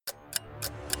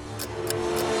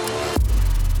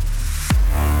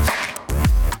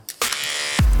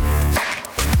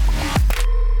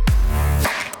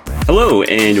Hello,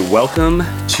 and welcome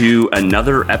to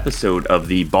another episode of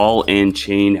the Ball and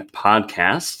Chain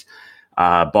podcast.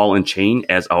 Ball and Chain,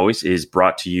 as always, is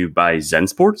brought to you by Zen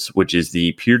Sports, which is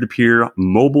the peer-to-peer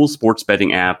mobile sports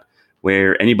betting app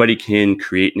where anybody can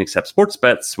create and accept sports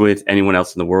bets with anyone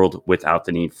else in the world without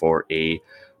the need for a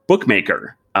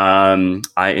bookmaker. I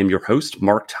am your host,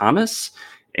 Mark Thomas,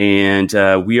 and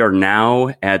we are now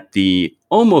at the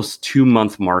almost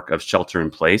 2-month mark of shelter in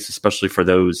place, especially for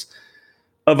those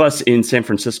of us in San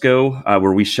Francisco,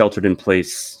 where we sheltered in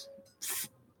place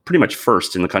pretty much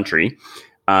first in the country.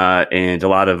 And a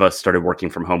lot of us started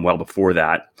working from home well before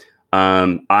that.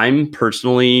 I'm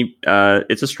personally,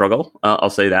 it's a struggle. I'll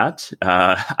say that.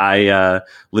 I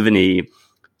live in a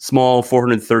small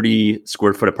 430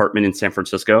 square foot apartment in San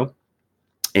Francisco,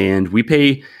 and we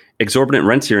pay exorbitant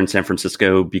rents here in San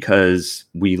Francisco because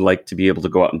we like to be able to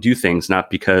go out and do things,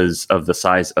 not because of the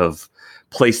size of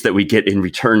place that we get in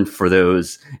return for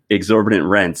those exorbitant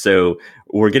rents. So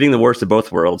we're getting the worst of both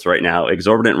worlds right now: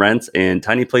 exorbitant rents and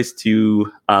tiny place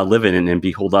to live in and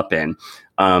be holed up in.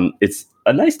 It's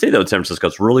a nice day though in San Francisco.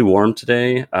 It's really warm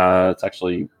today. It's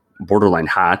actually borderline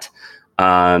hot.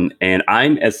 And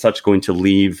I'm as such going to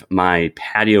leave my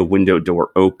patio window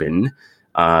door open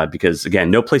because,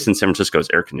 again, no place in San Francisco is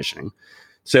air conditioning.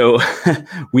 So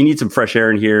we need some fresh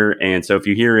air in here. And so if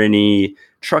you hear any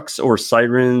trucks or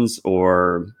sirens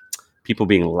or people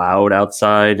being loud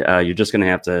outside, you're just going to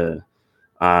have to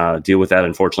deal with that,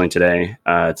 unfortunately, today.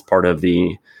 It's part of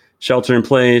the shelter in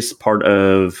place, part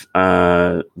of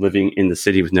living in the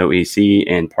city with no AC,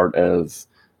 and part of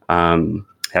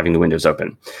having the windows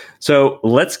open. So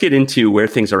let's get into where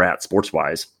things are at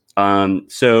sports-wise.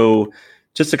 So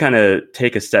just to kind of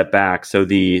take a step back, so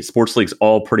the sports leagues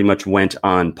all pretty much went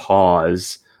on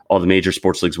pause. All the major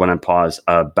sports leagues went on pause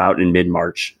about in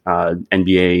mid-March.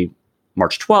 NBA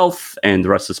March 12th, and the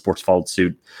rest of the sports followed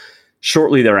suit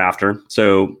shortly thereafter.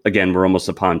 So again, we're almost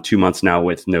upon 2 months now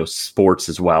with no sports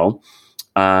as well.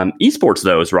 Esports,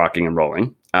 though, is rocking and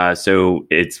rolling. So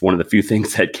it's one of the few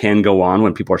things that can go on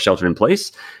when people are sheltered in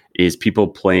place is people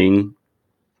playing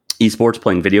esports,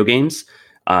 playing video games.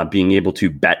 Being able to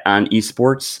bet on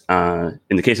esports.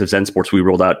 In the case of Zen Sports, we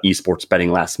rolled out esports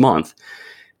betting last month.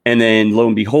 And then lo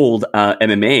and behold,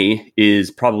 MMA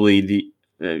is probably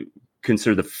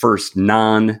considered the first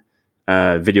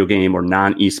non-video game or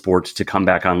non-esports to come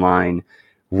back online,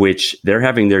 which they're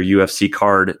having their UFC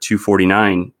card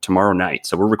 249 tomorrow night.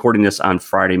 So we're recording this on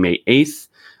Friday, May 8th.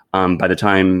 By the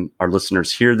time our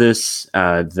listeners hear this,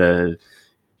 the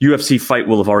UFC fight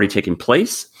will have already taken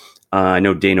place. I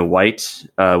know Dana White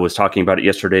was talking about it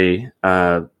yesterday.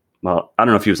 Well, I don't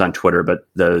know if he was on Twitter, but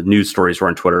the news stories were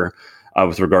on Twitter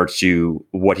with regards to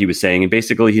what he was saying. And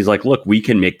basically, he's like, look, we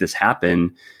can make this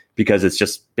happen because it's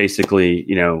just basically,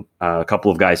 a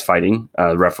couple of guys fighting,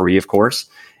 the referee, of course,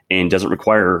 and doesn't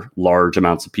require large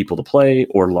amounts of people to play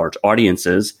or large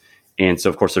audiences. And so,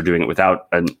 of course, they're doing it without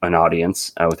an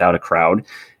audience, without a crowd.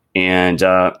 And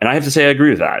I have to say, I agree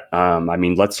with that.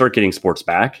 Let's start getting sports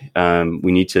back.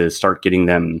 We need to start getting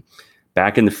them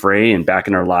back in the fray and back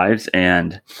in our lives.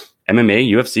 And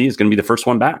MMA, UFC is going to be the first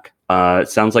one back. It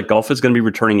sounds like golf is going to be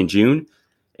returning in June.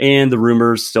 And the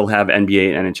rumors still have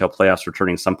NBA and NHL playoffs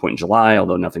returning some point in July,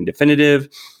 although nothing definitive.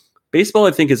 Baseball,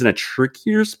 I think, is in a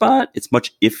trickier spot. It's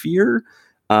much iffier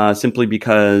simply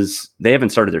because they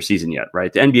haven't started their season yet,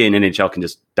 right? The NBA and NHL can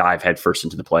just dive headfirst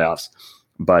into the playoffs.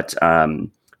 But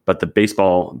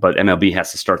MLB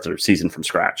has to start their season from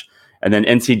scratch. And then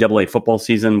NCAA football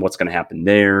season, what's going to happen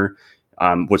there?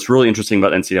 What's really interesting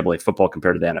about NCAA football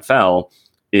compared to the NFL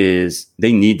is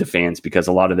they need the fans because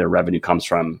a lot of their revenue comes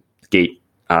from gate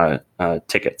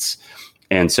tickets.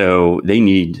 And so they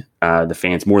need the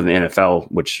fans more than the NFL,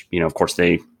 which, of course,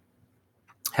 they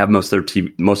have most of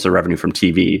their revenue from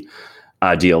TV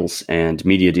deals and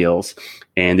media deals.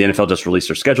 And the NFL just released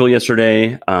their schedule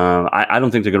yesterday. I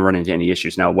don't think they're going to run into any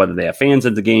issues. Now, whether they have fans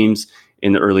at the games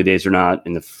in the early days or not,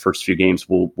 in the first few games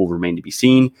will remain to be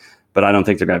seen. But I don't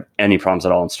think they're going to have any problems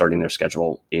at all in starting their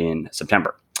schedule in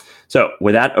September. So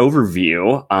with that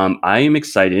overview, I am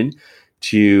excited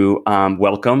to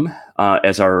welcome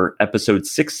as our episode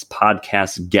 6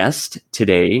 podcast guest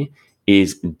today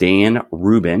is Dan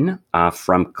Rubin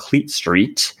from Cleat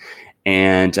Street.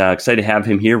 And excited to have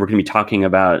him here. We're going to be talking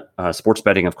about sports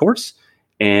betting, of course,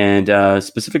 and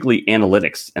specifically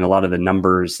analytics and a lot of the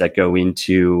numbers that go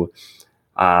into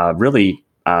really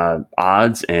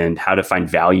odds and how to find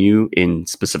value in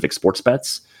specific sports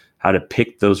bets, how to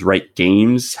pick those right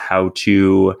games, how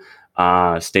to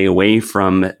stay away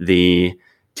from the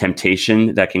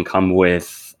temptation that can come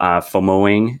with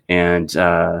FOMOing and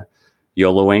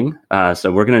YOLOing.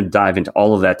 So we're going to dive into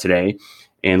all of that today.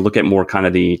 and look at more kind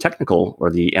of the technical or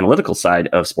the analytical side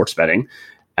of sports betting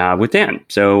with Dan.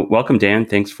 So welcome, Dan.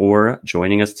 Thanks for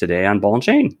joining us today on Ball and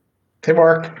Chain. Hey,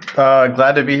 Mark.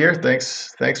 Glad to be here.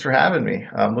 Thanks for having me.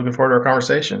 I'm looking forward to our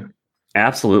conversation.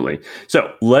 Absolutely.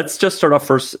 So let's just start off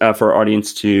first for our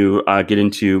audience to get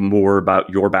into more about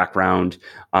your background,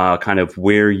 kind of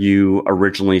where you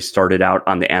originally started out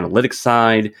on the analytics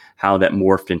side, how that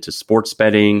morphed into sports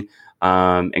betting,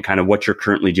 and kind of what you're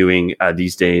currently doing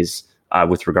these days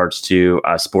with regards to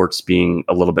sports being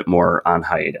a little bit more on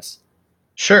hiatus.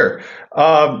 Sure.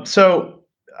 So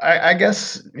I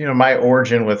guess, my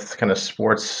origin with kind of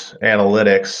sports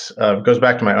analytics goes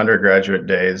back to my undergraduate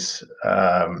days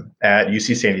at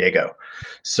UC San Diego.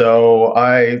 So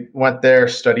I went there,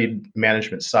 studied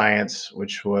management science,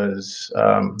 which was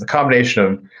a combination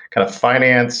of kind of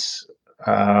finance,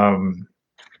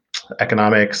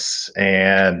 economics,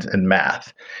 and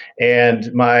math.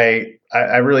 And I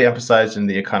really emphasized in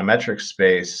the econometrics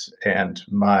space, and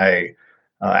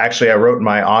actually, I wrote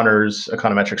my honors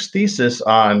econometrics thesis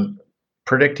on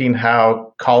predicting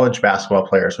how college basketball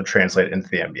players would translate into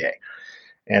the NBA.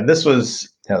 And this was,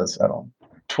 I don't know,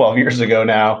 12 years ago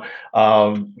now,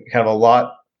 kind of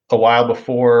a while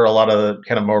before a lot of the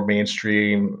kind of more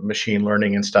mainstream machine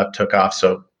learning and stuff took off.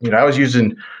 So, I was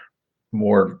using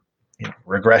more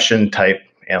regression type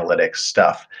analytics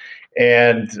stuff.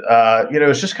 And, it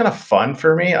was just kind of fun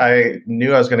for me. I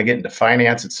knew I was going to get into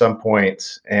finance at some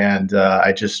point, and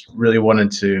I just really wanted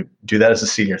to do that as a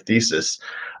senior thesis.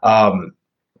 Upon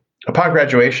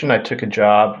graduation, I took a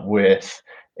job with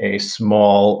a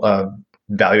small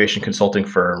valuation consulting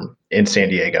firm in San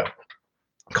Diego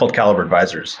called Caliber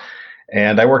Advisors.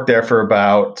 And I worked there for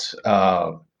about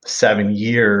 7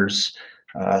 years,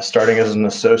 starting as an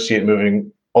associate,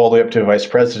 moving all the way up to a vice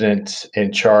president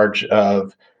in charge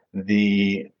of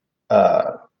the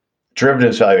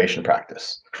derivatives valuation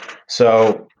practice.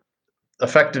 So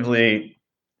effectively,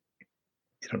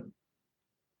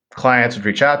 clients would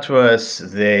reach out to us.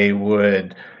 They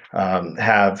would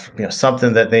have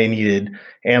something that they needed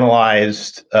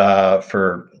analyzed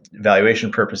for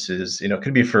valuation purposes. It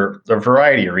could be for a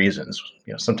variety of reasons.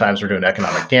 Sometimes we're doing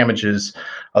economic damages.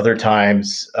 Other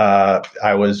times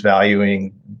I was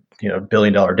valuing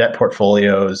billion-dollar debt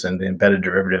portfolios and the embedded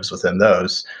derivatives within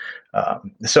those.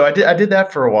 So I did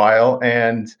that for a while,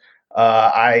 and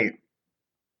I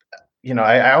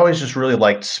always just really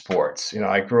liked sports.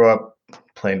 I grew up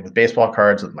playing with baseball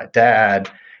cards with my dad,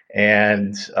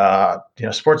 and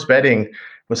sports betting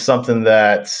was something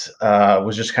that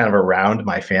was just kind of around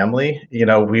my family.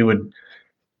 We would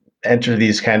enter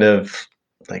these kind of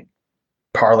like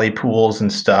parlay pools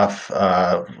and stuff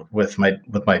with my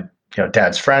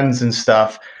dad's friends and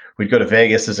stuff. We'd go to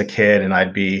Vegas as a kid, and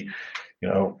I'd be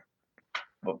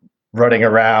running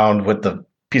around with the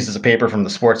pieces of paper from the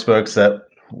sports books that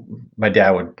my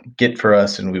dad would get for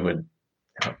us, and we would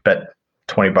bet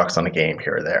 $20 on a game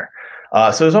here or there.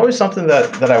 So it was always something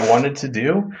that I wanted to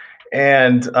do,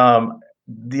 and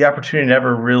the opportunity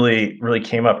never really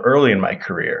came up early in my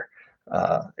career.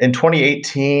 In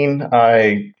 2018,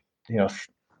 I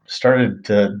started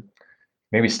to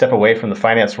maybe step away from the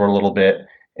finance world a little bit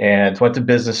and went to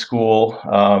business school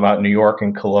out in New York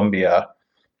and Columbia.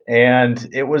 And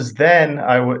it was then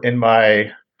in my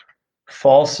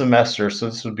fall semester, so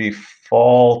this would be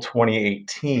fall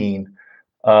 2018,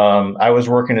 I was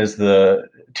working as the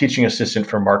teaching assistant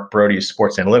for Mark Brody's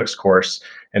sports analytics course,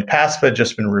 and PASPA had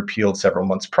just been repealed several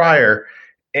months prior.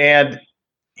 And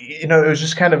it was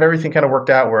just kind of everything kind of worked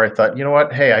out where I thought,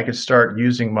 what, hey, I could start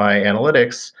using my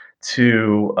analytics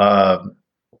to,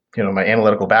 my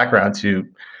analytical background to,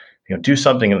 do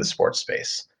something in the sports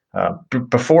space.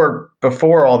 Before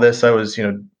all this, I was,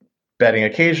 betting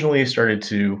occasionally, started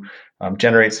to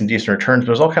generate some decent returns, but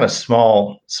it was all kind of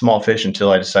small fish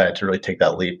until I decided to really take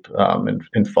that leap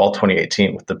in fall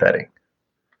 2018 with the betting.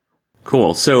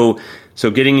 Cool. So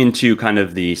getting into kind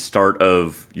of the start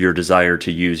of your desire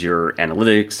to use your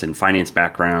analytics and finance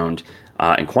background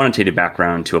and quantitative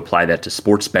background to apply that to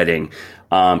sports betting.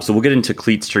 So we'll get into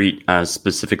Cleat Street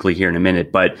specifically here in a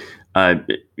minute, but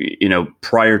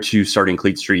prior to starting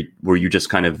Cleat Street, were you just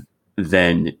kind of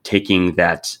then taking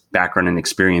that background and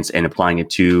experience and applying it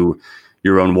to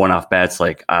your own one-off bets?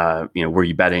 Like, were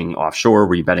you betting offshore?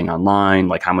 Were you betting online?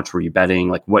 Like, how much were you betting?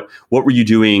 Like, what were you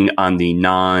doing on the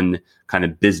non kind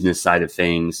of business side of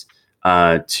things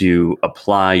to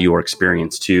apply your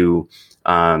experience to,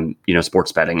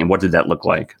 sports betting? And what did that look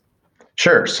like?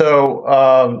 Sure. So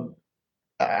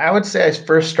I would say I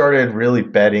first started really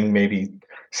betting maybe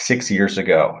 6 years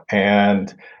ago,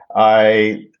 and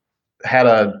I had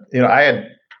I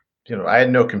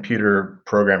had no computer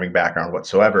programming background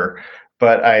whatsoever,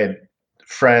 but I had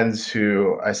friends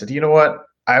who I said, you know what?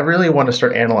 I really want to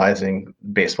start analyzing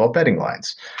baseball betting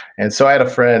lines. And so I had a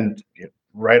friend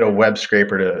write a web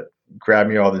scraper to grab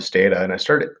me all this data. And I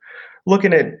started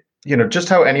looking at, just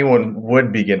how anyone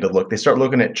would begin to look. They start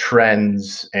looking at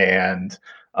trends, and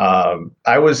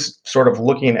I was sort of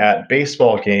looking at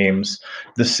baseball games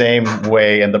the same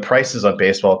way, and the prices on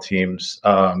baseball teams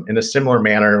in a similar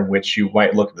manner in which you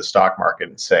might look at the stock market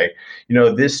and say,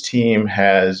 this team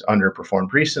has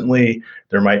underperformed recently.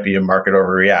 There might be a market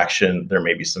overreaction. There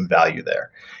may be some value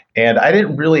there. And I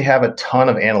didn't really have a ton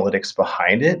of analytics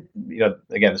behind it.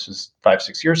 Again, this was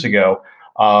 5-6 years ago.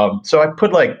 So I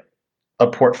put like a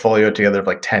portfolio together of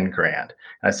like 10 grand.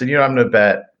 And I said, I'm going to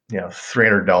bet,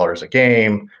 $300 a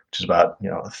game, which is about,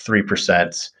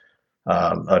 3%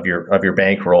 of your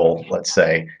bankroll, let's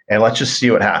say, and let's just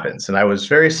see what happens. And I was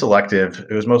very selective.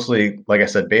 It was mostly, like I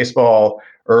said, baseball,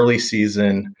 early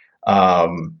season,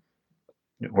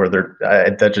 where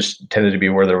that just tended to be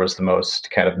where there was the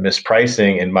most kind of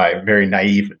mispricing in my very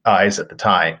naive eyes at the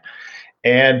time.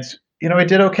 And it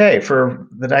did okay for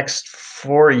the next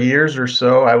 4 years or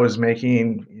so. I was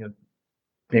making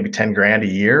maybe 10 grand a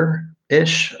year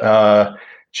ish,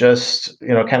 just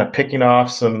kind of picking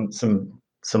off some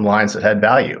lines that had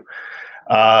value.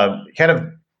 I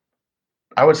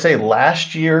would say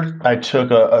last year I took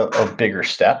a bigger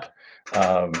step.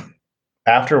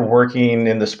 After working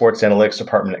in the sports analytics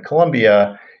department at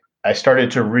Columbia, I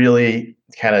started to really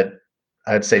kind of,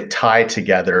 I'd say, tie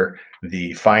together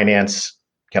the finance,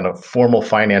 kind of formal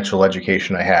financial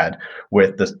education I had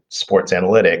with the sports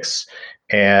analytics,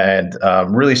 and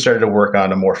really started to work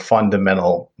on a more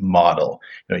fundamental model,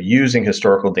 using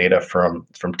historical data from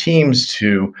teams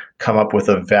to come up with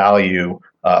a value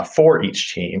for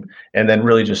each team, and then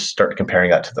really just start comparing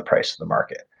that to the price of the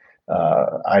market.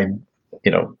 At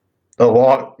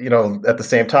the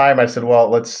same time, I said, well,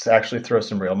 let's actually throw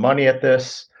some real money at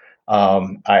this.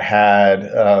 I had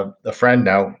a friend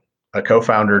now, a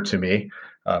co-founder to me,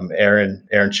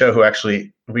 Aaron Cho, who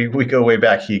actually we go way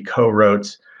back. He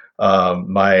co-wrote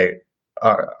my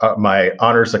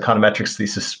honors econometrics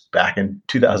thesis back in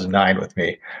 2009 with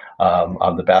me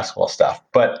on the basketball stuff.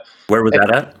 But where was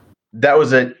that at? That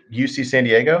was at UC San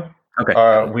Diego.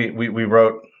 Okay. We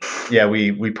wrote,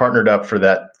 we partnered up for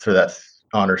that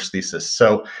honors thesis.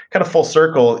 So kind of full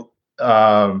circle.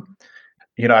 I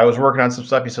was working on some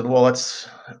stuff. He said, well, let's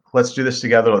do this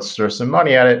together. Let's throw some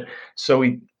money at it. So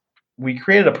we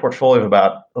created a portfolio of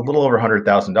about a little over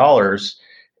 $100,000,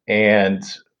 and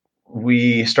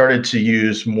we started to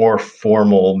use more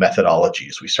formal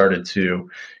methodologies. We started to,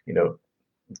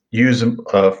 use a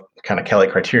kind of Kelly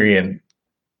criterion,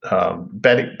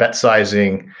 bet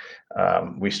sizing.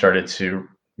 We started to,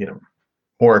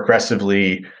 more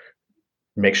aggressively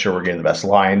make sure we're getting the best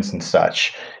lines and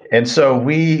such. And so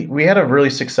we had a really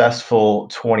successful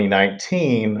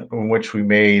 2019 in which we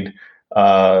made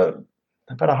about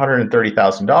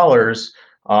 $130,000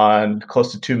 on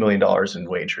close to $2 million in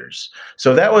wagers.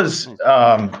 So that was,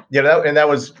 and that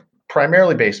was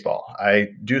primarily baseball. I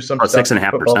do some stuff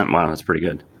 6.5%. Wow, that's pretty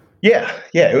good. Yeah,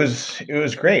 it was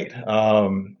great.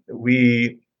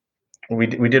 We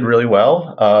did really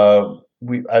well.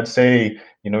 I'd say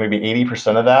maybe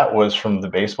 80% of that was from the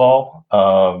baseball,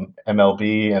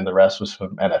 MLB, and the rest was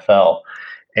from NFL.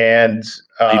 And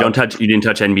you didn't touch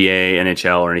NBA,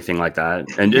 NHL, or anything like that.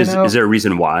 And is there a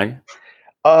reason why?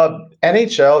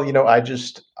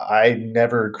 NHL, I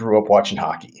never grew up watching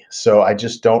hockey, so I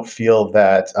just don't feel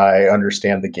that I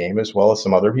understand the game as well as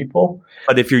some other people.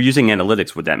 But if you're using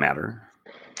analytics, would that matter?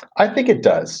 I think it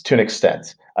does to an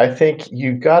extent. I think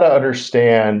you've got to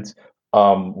understand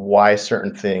why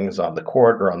certain things on the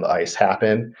court or on the ice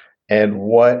happen, and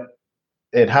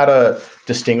how to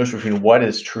distinguish between what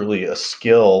is truly a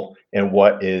skill and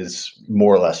what is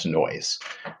more or less noise.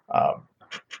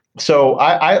 So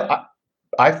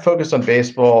I focused on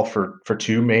baseball for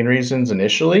two main reasons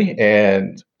initially,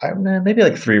 and maybe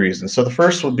like three reasons. So the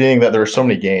first one being that there are so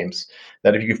many games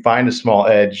that if you could find a small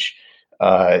edge,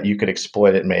 you could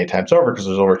exploit it many times over because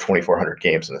there's over 2,400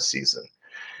 games in a season.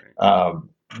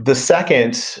 The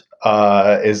second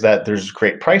is that there's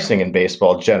great pricing in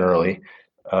baseball generally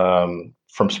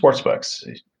from sportsbooks.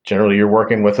 Generally, you're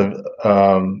working with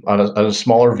on a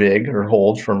smaller vig or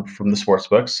hold from the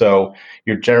sportsbook, so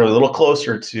you're generally a little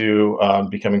closer to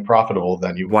becoming profitable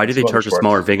than you. Why do they charge a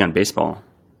smaller vig on baseball?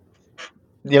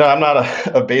 I'm not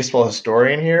a baseball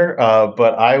historian here,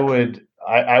 but I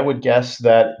would guess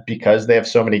that because they have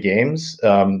so many games,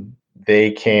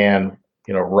 they can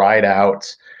ride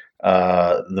out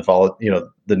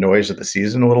the noise of the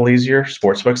season a little easier.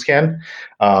 Sportsbooks can,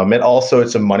 and also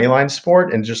it's a money line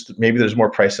sport, and just maybe there's more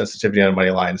price sensitivity on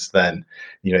money lines than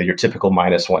your typical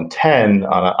 -110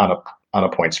 on a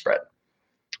point spread.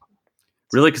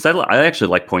 Really, because I actually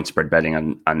like point spread betting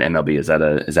on MLB. Is that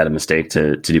a mistake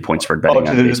to do point spread betting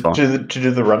on baseball? To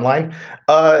do the run line?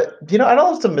 I don't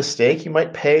know if it's a mistake. You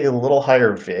might pay a little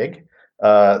higher vig,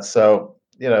 so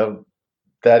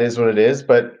that is what it is.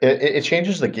 But it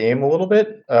changes the game a little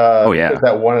bit. Because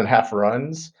that 1.5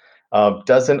 runs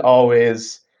doesn't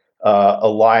always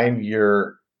align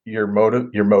your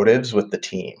motives with the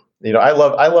team. I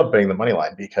love betting the money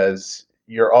line because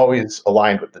you're always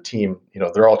aligned with the team.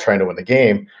 They're all trying to win the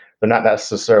game. They're not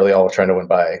necessarily all trying to win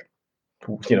by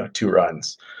 2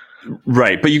 runs.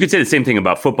 Right. But you could say the same thing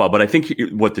about football. But I think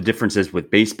what the difference is with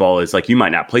baseball is, like, you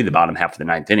might not play the bottom half of the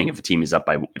 9th inning if the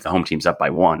home team's up by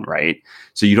 1, right?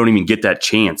 So you don't even get that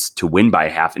chance to win by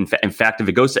half. In fact, if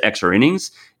it goes to extra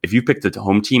innings, if you pick the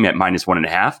home team at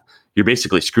 -1.5, you're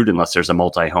basically screwed unless there's a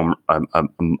multi-home,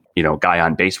 guy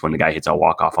on base when the guy hits a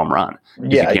walk-off home run.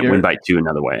 Yeah, you can't win by 2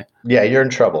 another way. Yeah, you're in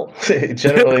trouble.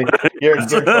 Generally, you're in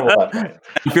trouble that way.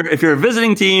 If you're a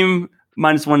visiting team,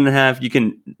 -1.5,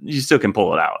 you still can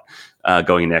pull it out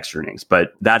going into extra innings.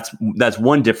 But that's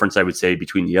one difference I would say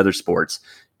between the other sports.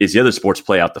 Is the other sports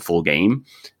play out the full game,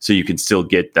 so you can still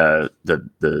get the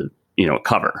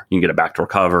cover. You can get a backdoor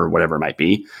cover or whatever it might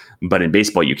be. But in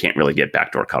baseball, you can't really get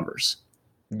backdoor covers.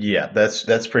 Yeah,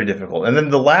 that's pretty difficult. And then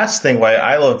the last thing why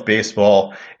I love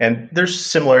baseball, and there's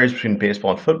similarities between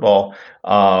baseball and football,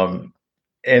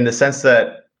 in the sense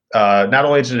that not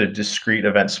only is it a discrete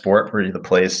event sport where the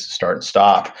plays start and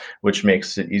stop, which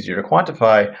makes it easier to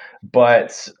quantify,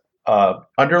 but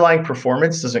underlying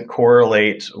performance doesn't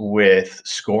correlate with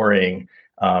scoring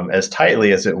as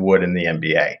tightly as it would in the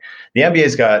NBA. The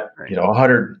NBA's got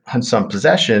 100 and some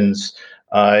possessions.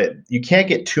 You can't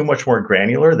get too much more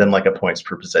granular than like a points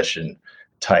per possession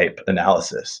type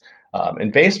analysis.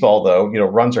 In baseball, though,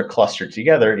 runs are clustered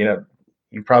together. A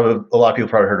lot of people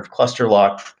probably heard of cluster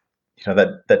lock.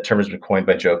 That term has been coined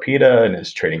by Joe Pita in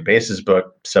his Trading Bases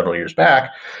book several years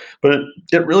back, but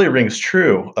it really rings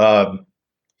true.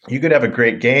 You could have a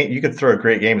great game. You could throw a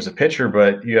great game as a pitcher,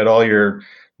 but you had all your,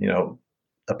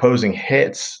 opposing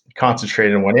hits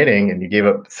concentrated in one inning, and you gave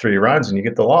up 3 runs, and you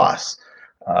get the loss.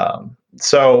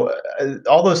 So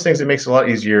all those things, it makes it a lot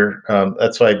easier.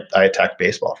 That's why I attacked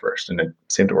baseball first, and it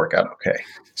seemed to work out okay.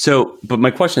 So, but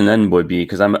my question then would be,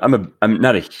 because I'm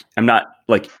not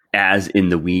like as in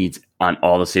the weeds on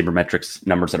all the sabermetrics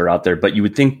numbers that are out there, but you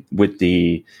would think with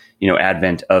the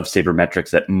advent of sabermetrics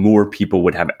that more people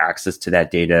would have access to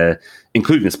that data,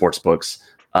 including the sports books,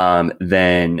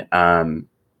 than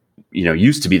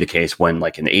used to be the case when,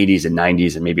 like, in the 80s and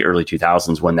 90s and maybe early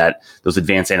 2000s, when those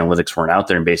advanced analytics weren't out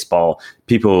there in baseball,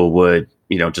 people would,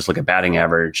 just look at batting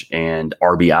average and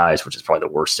RBIs, which is probably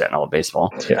the worst stat in all of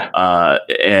baseball. Yeah.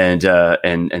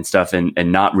 And stuff,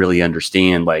 and not really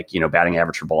understand, like, batting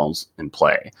average for balls in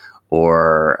play,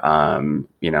 or,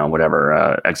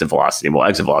 whatever, exit velocity. Well,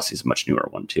 exit velocity is a much newer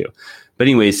one too. But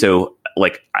anyway, so,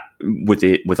 like,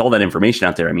 with all that information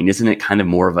out there, I mean, isn't it kind of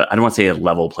more of I don't want to say a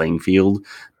level playing field,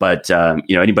 but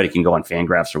anybody can go on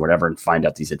Fangraphs or whatever and find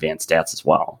out these advanced stats as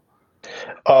well.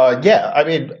 Yeah, I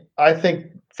mean, I think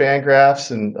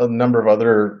Fangraphs and a number of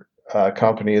other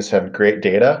companies have great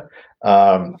data,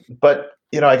 but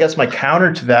I guess my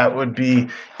counter to that would be,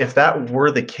 if that were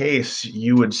the case,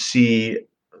 you would see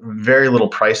very little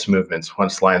price movements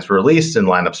once lines were released and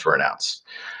lineups were announced,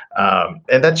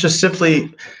 and that just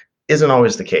simply isn't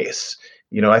always the case.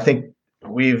 I think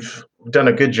we've done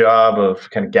a good job of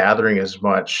kind of gathering as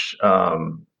much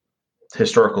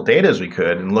historical data as we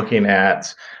could, and looking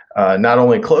at not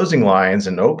only closing lines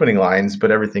and opening lines,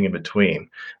 but everything in between.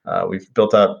 We've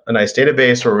built up a nice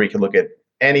database where we can look at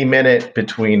any minute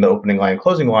between the opening line and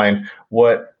closing line,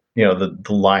 what the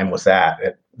line was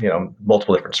at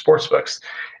multiple different sports books.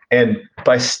 And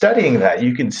by studying that,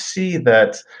 you can see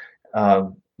that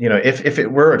if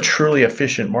it were a truly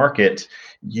efficient market,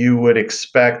 you would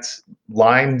expect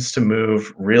lines to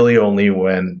move really only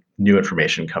when new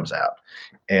information comes out.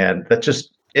 And that just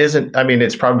isn't, I mean,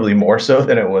 it's probably more so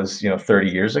than it was, 30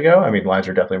 years ago. I mean, lines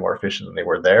are definitely more efficient than they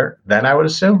were then, I would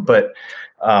assume. But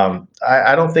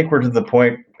I don't think we're to the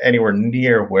point anywhere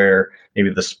near where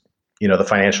maybe this, the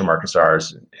financial markets are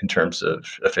in terms of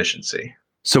efficiency.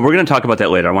 So we're going to talk about that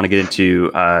later. I want to get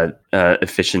into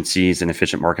efficiencies and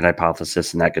efficient market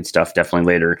hypothesis and that good stuff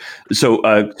definitely later. So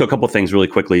a couple of things really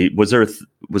quickly. Was there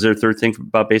a third thing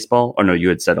about baseball? Or no, you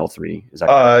had said all three. Is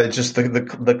that just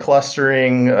the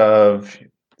clustering of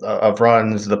of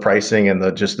runs, the pricing,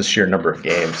 and just the sheer number of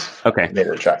games. Okay, made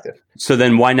it attractive. So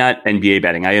then why not NBA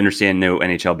betting? I understand no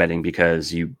NHL betting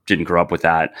because you didn't grow up with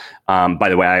that. By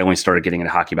the way, I only started getting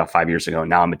into hockey about 5 years ago.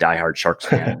 Now I'm a diehard Sharks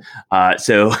fan. But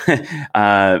so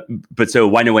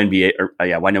why no NBA?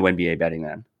 Why no NBA betting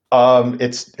then?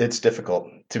 It's difficult,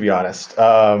 to be honest.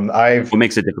 What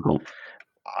makes it difficult?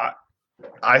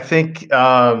 I think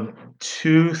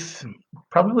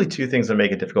probably two things that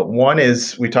make it difficult. One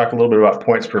is we talked a little bit about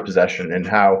points per possession and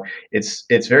how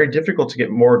it's very difficult to get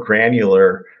more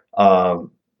granular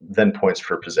than points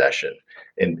per possession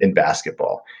in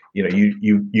basketball. You know,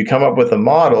 you come up with a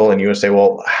model and you say,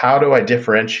 well, how do I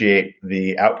differentiate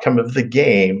the outcome of the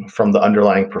game from the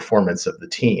underlying performance of the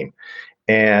team?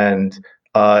 And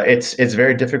it's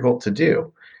very difficult to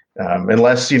do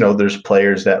unless there's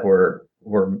players that were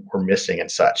missing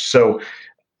and such. So,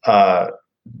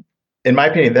 in my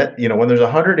opinion, that when there's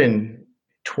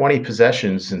 120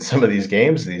 possessions in some of these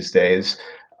games these days,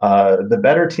 the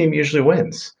better team usually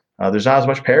wins. There's not as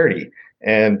much parity,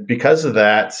 and because of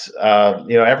that,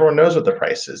 everyone knows what the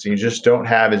price is. You just don't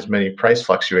have as many price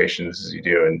fluctuations as you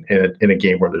do in a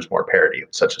game where there's more parity,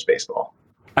 such as baseball.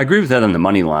 I agree with that on the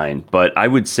money line, but I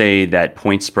would say that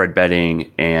point spread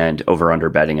betting and over/under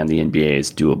betting on the NBA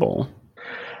is doable.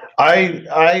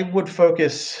 I would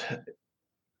focus.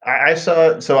 I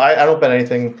don't bet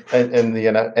anything in the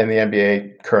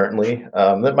NBA currently.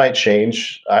 That might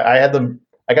change. I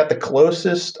got the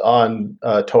closest on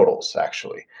totals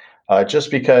actually,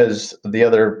 just because the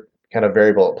other kind of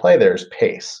variable at play there is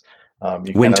pace.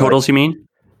 Win totals, you mean?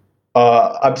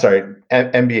 I'm sorry,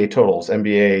 NBA totals,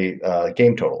 NBA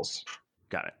game totals.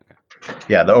 Got it. Okay.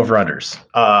 Yeah, the over-unders.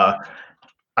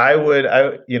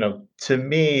 To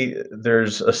me,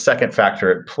 there's a second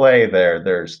factor at play there.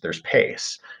 There's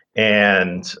pace.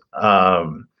 And,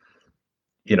 now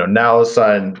all of a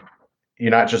sudden,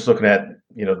 you're not just looking at,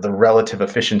 the relative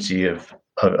efficiency of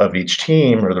each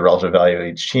team or the relative value of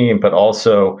each team, but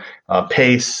also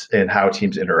pace and how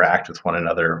teams interact with one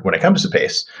another when it comes to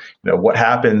pace. What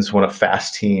happens when a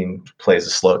fast team plays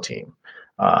a slow team?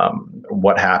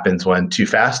 What happens when two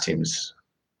fast teams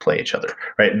play each other,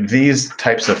 right? These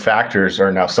types of factors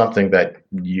are now something that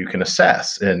you can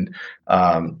assess and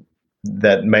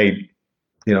that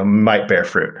might bear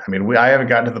fruit. I mean, I haven't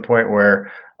gotten to the point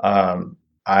where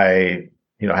I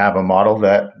have a model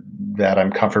that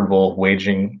I'm comfortable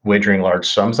wagering large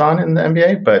sums on in the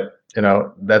NBA, but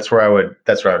that's where I would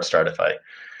start if I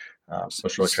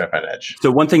was really trying to find an edge.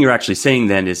 So one thing you're actually saying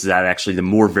then is that actually the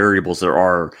more variables there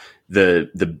are,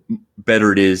 the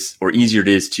better it is or easier it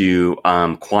is to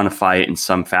quantify it in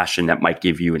some fashion that might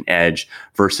give you an edge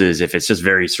versus if it's just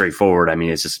very straightforward. I mean,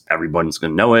 it's just everyone's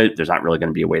going to know it. There's not really going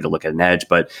to be a way to look at an edge.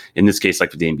 But in this case,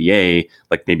 like with the NBA,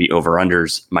 like maybe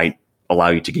over-unders might allow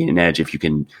you to gain an edge if you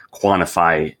can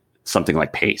quantify something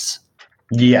like pace.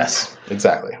 Yes,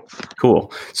 exactly.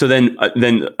 Cool. So then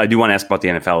I do want to ask about the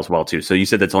NFL as well too. So you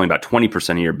said that's only about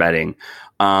 20% of your betting.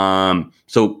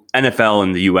 So NFL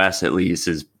in the US at least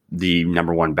is the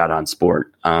number one bet on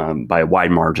sport by a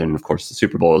wide margin. Of course, the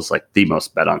Super Bowl is like the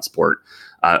most bet on sport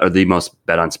or the most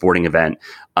bet on sporting event.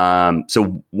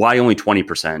 So why only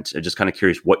 20%? I'm just kind of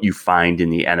curious what you find in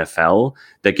the NFL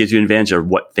that gives you an advantage or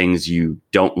what things you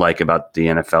don't like about the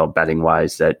NFL betting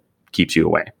wise that keeps you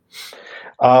away.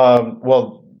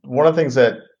 Well, one of the things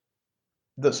the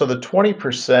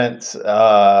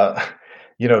 20%,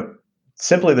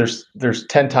 simply there's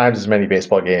 10 times as many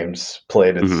baseball games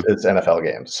played as NFL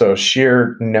games. So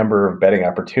sheer number of betting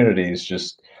opportunities,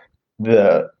 just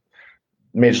the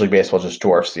Major League Baseball just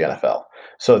dwarfs the NFL.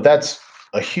 So that's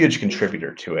a huge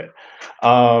contributor to it.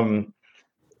 The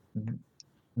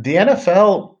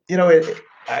NFL,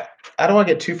 I don't want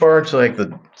to get too far into like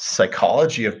the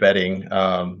psychology of betting.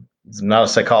 I'm not a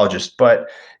psychologist, but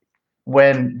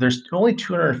when there's only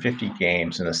 250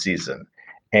 games in a season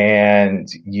and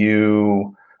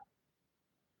you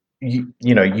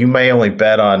may only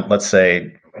bet on, let's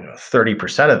say,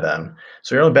 30% of them.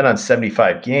 So you're only bet on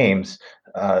 75 games.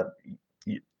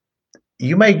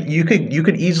 You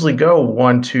could easily go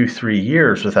 1, 2, 3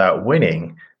 years without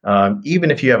winning,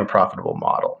 even if you have a profitable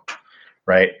model,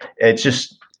 right? It's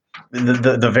just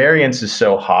the variance is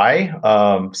so high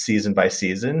season by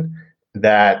season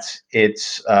that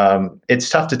it's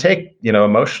tough to take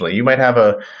emotionally. You might have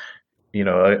a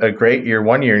great year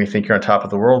one year and you think you're on top of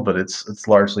the world, but it's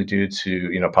largely due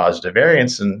to positive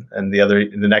variance, and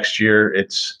the next year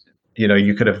it's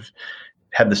you could have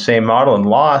had the same model and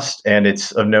lost, and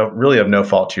it's of no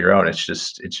fault to your own. It's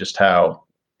just how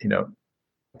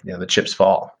the chips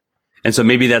fall. And so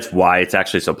maybe that's why it's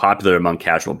actually so popular among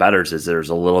casual bettors is there's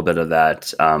a little bit of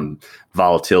that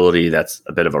volatility that's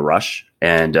a bit of a rush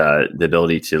and the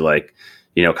ability to like,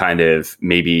 kind of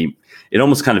maybe it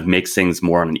almost kind of makes things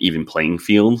more on an even playing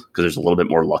field because there's a little bit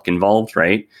more luck involved,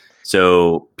 right?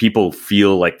 So people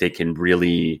feel like they can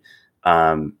really,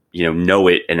 know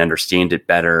it and understand it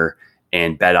better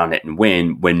and bet on it and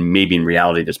win when maybe in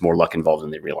reality there's more luck involved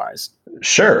than they realize.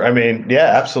 Sure. I mean,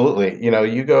 yeah, absolutely.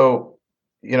 You go.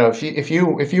 If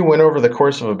you win over the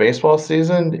course of a baseball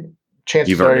season, You've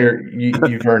chances earned are it.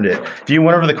 you've earned it. If you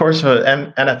win over the course of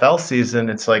an NFL season,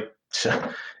 it's like,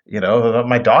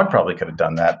 my dog probably could have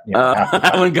done that. Half the I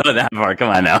time. wouldn't go that far. Come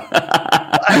on now.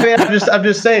 I mean, I'm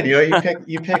just saying.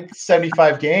 You pick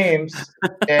 75 games,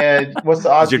 and what's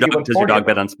the odds that you win Does your 40 dog of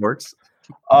them? bet on sports?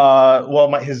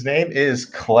 Well, his name is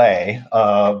Clay.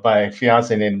 My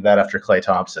fiance named that after Clay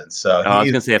Thompson. So Oh, I was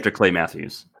going to say after Clay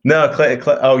Matthews. no, Clay.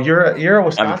 Oh, you're a I'm a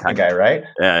Wisconsin Packers. guy, right?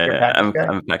 Yeah, You're a yeah. Packers guy?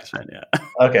 I'm a Packers fan. Yeah.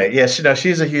 Okay, yeah,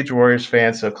 she's a huge Warriors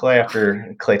fan, so Clay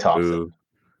after Clay Thompson. Boo.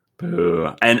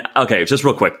 Boo. And okay, just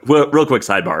real quick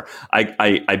sidebar.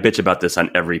 I bitch about this on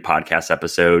every podcast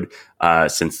episode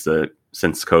since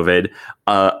COVID.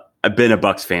 I've been a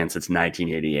Bucks fan since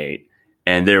 1988,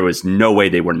 and there was no way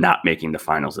they were not making the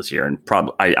finals this year. And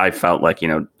probably I felt like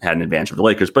had an advantage of the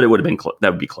Lakers, but it would have been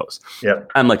that would be close. Yep.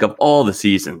 I'm like of all the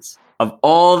seasons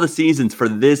for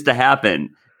this to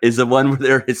happen is the one where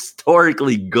they're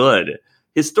historically good.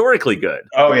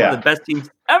 Oh yeah, one of the best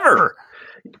teams ever.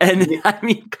 And I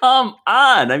mean, come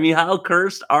on! I mean, how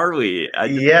cursed are we?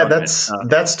 Yeah, that's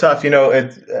tough. I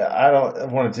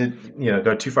don't want to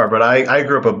go too far, but I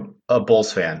grew up a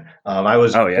Bulls fan. I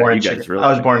was Oh, yeah, born you in guys really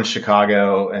I was born in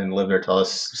Chicago and lived there till I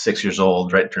was 6 years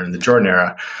old, right during the Jordan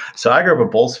era. So I grew up a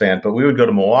Bulls fan, but we would go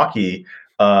to Milwaukee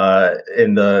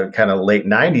in the kind of late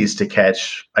 90s to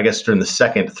catch, I guess during the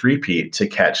second three-peat to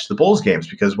catch the Bulls games,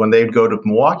 because when they'd go to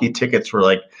Milwaukee, tickets were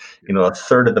like, a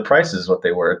third of the price is what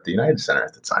they were at the United Center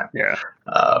at the time. Yeah.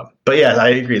 But yeah, I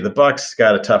agree. The Bucks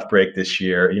got a tough break this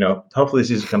year. Hopefully the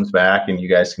season comes back and you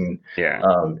guys can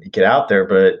get out there.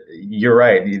 But you're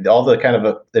right. All the kind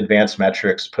of advanced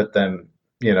metrics put them,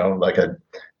 like a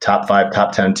top 5,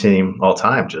 top 10 team all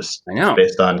time, just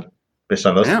based on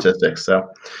those statistics. So,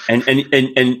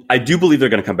 and I do believe they're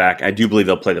going to come back. I do believe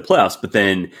they'll play the playoffs. But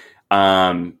then,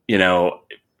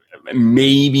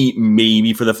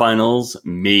 maybe for the finals,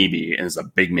 maybe, and it's a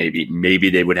big maybe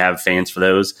they would have fans for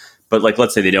those. But like,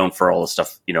 let's say they don't for all the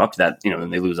stuff, up to that, then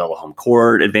they lose all the home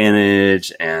court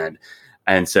advantage. And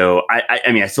so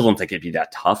I mean, I still don't think it'd be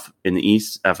that tough in the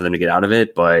East for them to get out of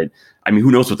it. But I mean,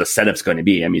 who knows what the setup's going to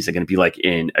be? I mean, is it going to be like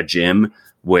in a gym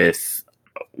with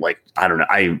like, I don't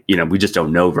know. We just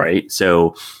don't know. Right.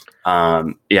 So,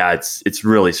 it's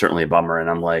really certainly a bummer. And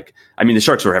I'm like, I mean, the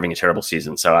Sharks were having a terrible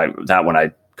season. So I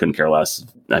couldn't care less.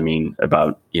 I mean,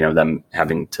 about, them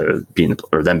having to be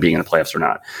or them being in the playoffs or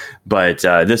not. But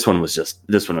this one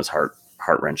was heart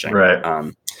wrenching.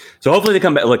 Right. So hopefully they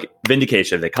come back. Look,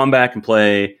 vindication. If they come back and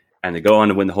play and they go on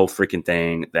to win the whole freaking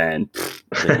thing, then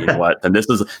you know what?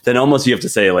 Then almost you have to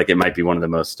say like it might be one of the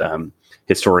most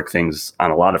historic things on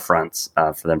a lot of fronts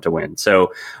for them to win.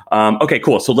 So, okay,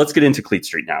 cool. So let's get into Cleat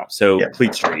Street now. So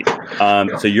Cleat Street.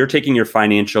 So you're taking your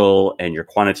financial and your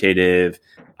quantitative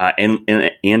and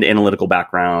analytical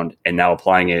background and now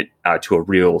applying it to a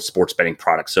real sports betting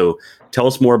product. So tell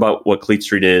us more about what Cleat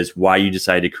Street is, why you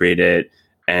decided to create it,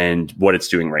 and what it's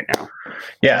doing right now.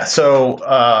 Yeah. So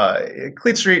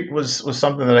Cleat Street was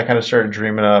something that I kind of started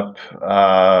dreaming up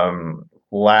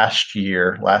last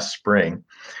spring.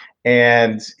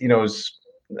 And,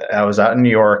 I was out in New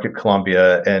York at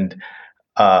Columbia, and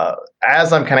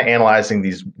as I'm kind of analyzing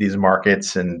these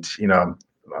markets and,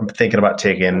 I'm thinking about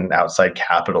taking outside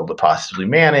capital to possibly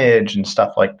manage and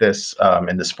stuff like this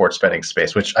in the sports betting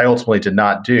space, which I ultimately did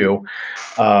not do.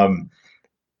 I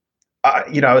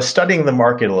was studying the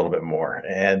market a little bit more,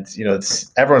 and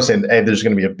everyone's saying, "Hey, there's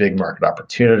going to be a big market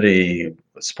opportunity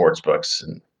with sports books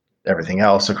and everything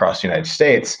else across the United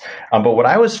States." But what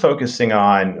I was focusing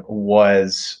on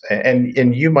was, and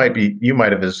you might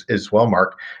have as well,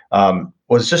 Mark,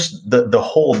 was just the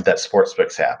hold that sports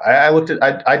books have.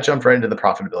 I jumped right into the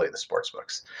profitability of the sports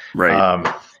books,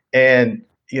 right? And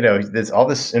there's all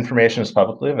this information is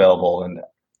publicly available, and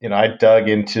I dug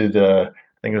into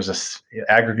I think it was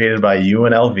aggregated by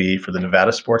UNLV for the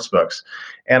Nevada sports books,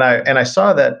 and I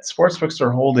saw that sports books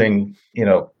are holding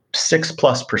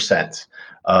 6+%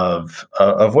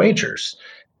 of wagers.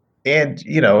 And,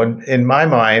 in my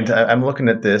mind, I'm looking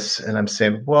at this and I'm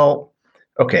saying, well,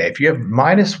 okay, if you have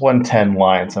minus 110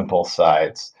 lines on both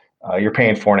sides, you're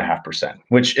paying 4.5%,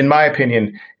 which in my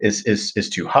opinion is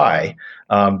too high.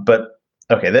 But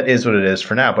Okay, that is what it is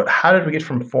for now. But how did we get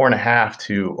from 4.5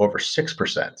 to over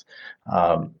 6%?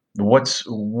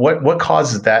 What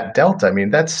causes that delta? I mean,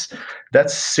 that's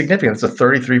significant. It's a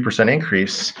 33%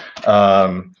 increase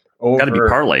Got to be over.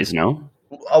 parlays, no?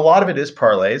 A lot of it is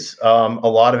parlays. A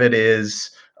lot of it is,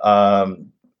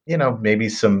 maybe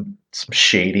some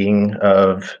shading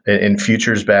of in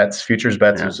futures bets. Futures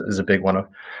bets Yeah. is a big one.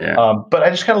 Yeah. But I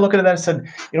just kind of look at that and said,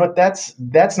 you know what,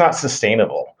 that's not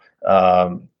sustainable.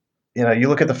 You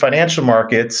look at the financial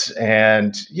markets,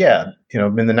 and in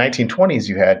the 1920s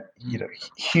you had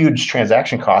huge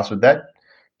transaction costs, but that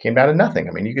came down to nothing.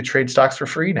 I mean, you could trade stocks for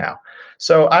free now.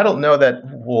 So I don't know that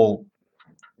we'll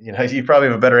you probably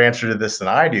have a better answer to this than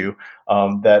I do.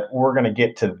 That we're going to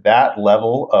get to that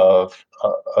level of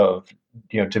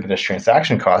diminished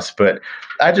transaction costs, but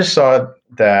I just saw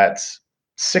that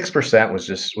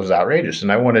 6% was outrageous,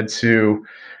 and I wanted to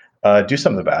do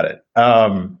something about it.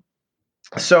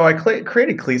 So I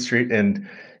created Cleat Street, and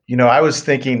I was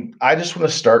thinking I just want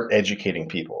to start educating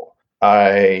people.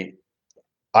 I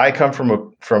come from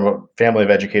a family of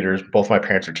educators. Both my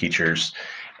parents are teachers,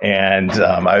 and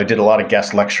I did a lot of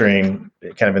guest lecturing,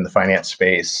 kind of in the finance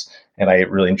space, and I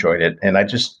really enjoyed it. And I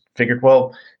just figured,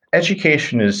 well,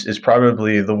 education is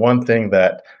probably the one thing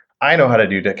that I know how to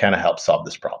do to kind of help solve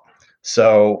this problem.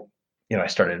 So, I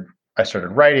started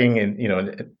writing,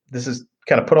 and this is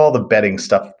kind of put all the betting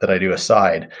stuff that I do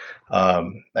aside.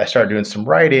 I started doing some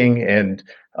writing, and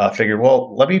figured,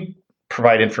 well, let me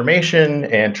provide information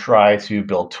and try to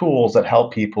build tools that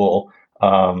help people,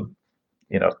 help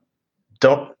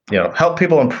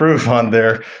people improve on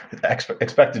their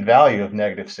expected value of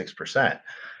 -6%.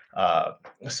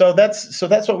 So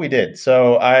that's what we did.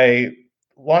 So I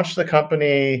launched the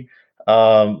company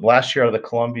last year out of the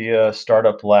Columbia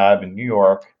Startup Lab in New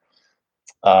York.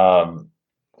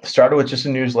 Started with just a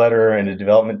newsletter and a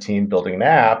development team building an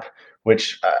app,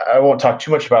 which I won't talk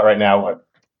too much about right now.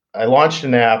 I launched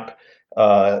an app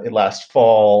last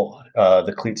fall,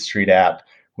 the Cleat Street app,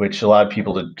 which allowed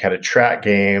people to kind of track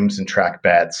games and track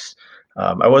bets.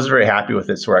 I wasn't very happy with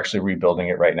it, so we're actually rebuilding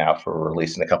it right now for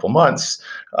release in a couple months.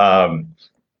 So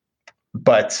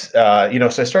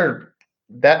I started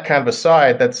that kind of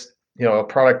aside. That's a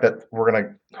product that we're going to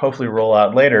hopefully roll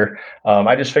out later.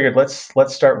 I just figured let's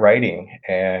start writing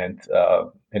and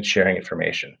sharing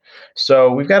information.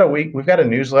 So we've got a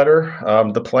newsletter.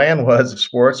 The plan was, if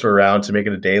sports were around, to make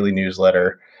it a daily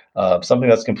newsletter, something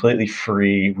that's completely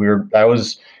free.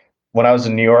 When I was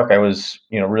in New York, I was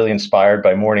really inspired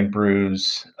by Morning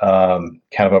Brew's kind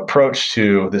of approach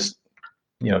to this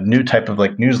new type of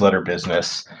like newsletter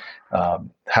business,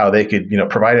 how they could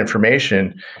provide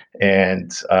information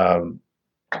and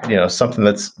something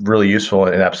that's really useful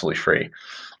and absolutely free.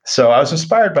 So I was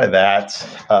inspired by that.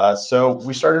 So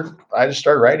I just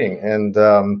started writing, and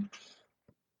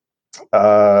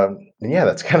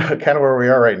that's kind of where we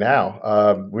are right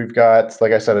now. We've got,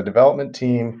 like I said, a development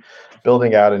team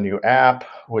building out a new app,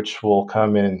 which will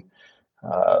come in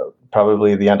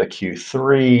probably the end of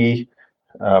Q3.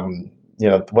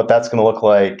 What that's going to look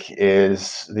like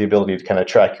is the ability to kind of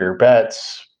track your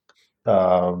bets,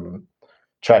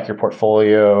 track your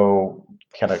portfolio,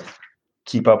 kind of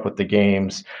keep up with the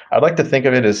games. I'd like to think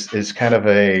of it as kind of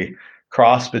a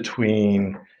cross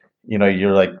between,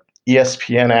 your like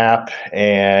ESPN app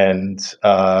and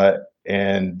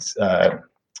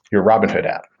your Robinhood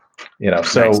app.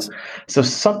 Nice. So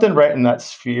something right in that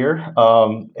sphere.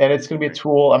 And it's going to be a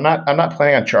tool. I'm not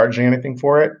planning on charging anything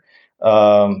for it.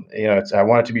 I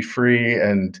want it to be free,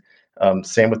 and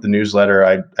same with the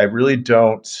newsletter. I really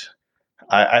don't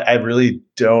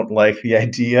like the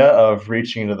idea of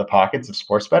reaching into the pockets of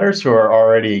sports bettors who are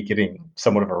already getting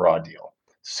somewhat of a raw deal.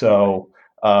 So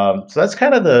that's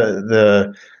kind of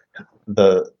the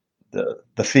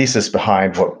thesis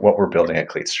behind what we're building at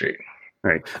Cleat Street.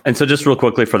 Right. And so just real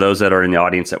quickly, for those that are in the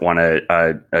audience that want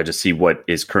to just see what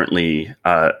is currently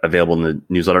available in the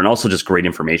newsletter, and also just great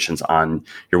information on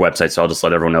your website. So I'll just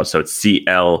let everyone know. So it's CLEAT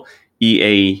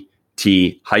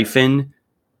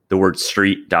the word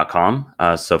street.com.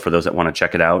 So for those that want to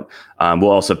check it out,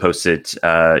 we'll also post it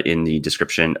in the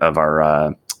description of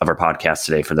our podcast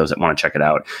today for those that want to check it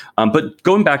out. But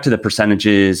going back to the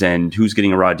percentages and who's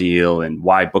getting a raw deal and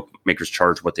why bookmakers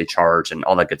charge what they charge and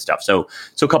all that good stuff. So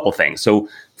a couple things. So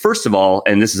first of all,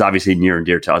 and this is obviously near and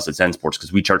dear to us at Zen Sports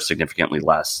because we charge significantly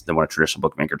less than what a traditional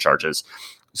bookmaker charges.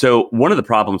 So one of the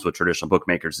problems with traditional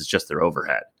bookmakers is just their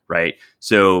overhead, right?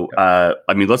 So,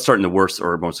 let's start in the worst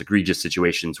or most egregious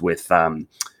situations with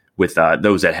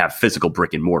those that have physical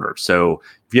brick and mortar. So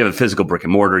if you have a physical brick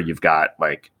and mortar, you've got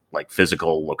like like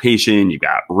physical location, you've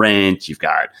got rent, you've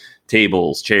got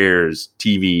tables, chairs,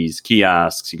 TVs,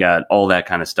 kiosks, you got all that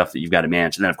kind of stuff that you've got to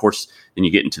manage. And then of course, then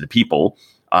you get into the people,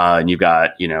 and you've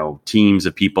got, teams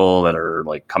of people that are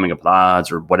like coming up with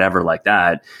odds or whatever like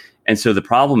that. And so the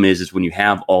problem is when you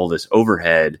have all this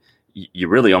overhead, you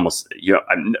really almost,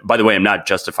 by the way, I'm not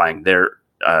justifying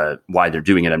why they're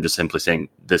doing it. I'm just simply saying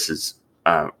this is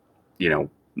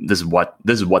what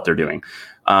they're doing.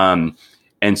 And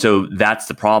so that's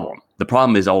the problem. The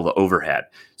problem is all the overhead.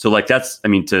 So like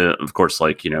to of course,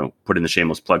 like, put in the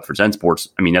shameless plug for Zen Sports.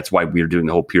 I mean, that's why we're doing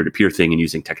the whole peer-to-peer thing and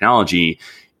using technology.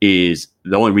 Is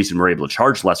the only reason we're able to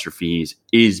charge lesser fees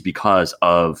is because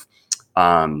of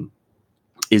the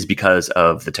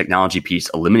technology piece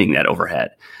eliminating that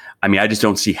overhead. I mean, I just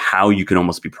don't see how you can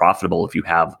almost be profitable if you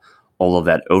have all of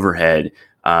that overhead,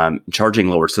 charging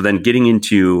lower. So then getting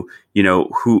into,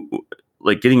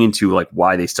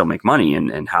 why they still make money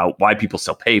and why people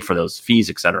still pay for those fees,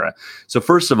 et cetera. So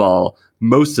first of all,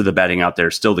 most of the betting out there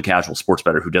is still the casual sports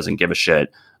bettor who doesn't give a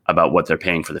shit about what they're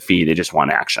paying for the fee. They just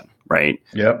want action, right?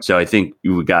 Yep. So I think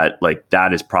we got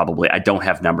that is probably, I don't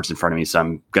have numbers in front of me, so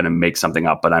I'm going to make something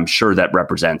up, but I'm sure that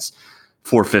represents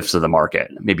 4/5 of the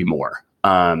market, maybe more,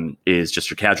 is just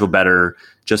your casual bettor,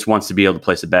 just wants to be able to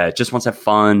place a bet, just wants to have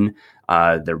fun.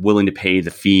 They're willing to pay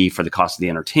the fee for the cost of the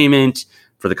entertainment,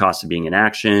 for the cost of being in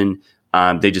action.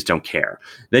 They just don't care.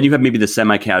 Then you have maybe the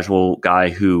semi-casual guy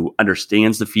who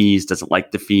understands the fees, doesn't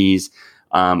like the fees,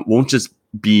 won't just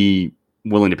be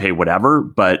willing to pay whatever,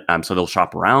 but so they'll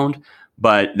shop around.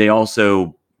 But they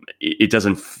also, it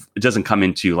doesn't come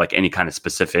into like any kind of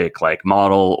specific like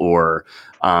model or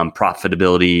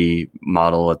profitability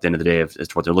model at the end of the day as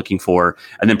to what they're looking for.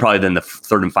 And then probably the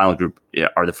third and final group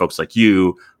are the folks like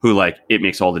you who like it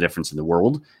makes all the difference in the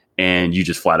world, and you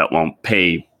just flat out won't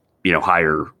pay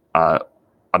higher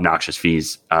obnoxious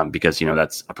fees because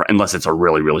that's unless it's a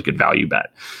really, really good value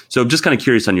bet. So I'm just kind of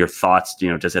curious on your thoughts.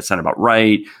 Does that sound about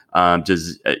right? What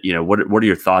are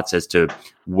your thoughts as to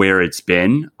where it's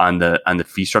been on the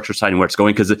fee structure side and where it's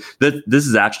going? Because this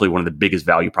is actually one of the biggest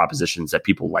value propositions that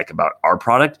people like about our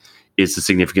product is the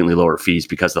significantly lower fees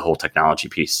because the whole technology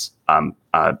piece,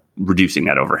 reducing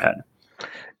that overhead.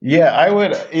 Yeah, I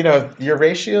would. Your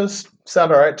ratios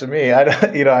sound all right to me. I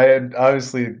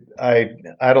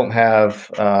don't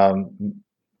have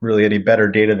really any better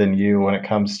data than you when it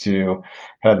comes to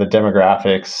kind of the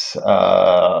demographics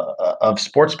of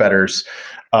sports bettors.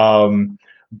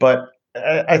 But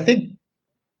I think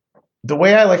the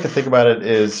way I like to think about it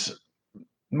is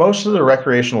most of the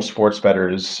recreational sports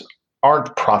bettors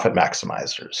aren't profit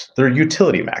maximizers. They're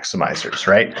utility maximizers,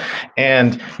 right?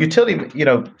 And utility,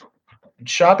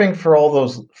 shopping for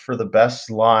the best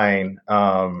line,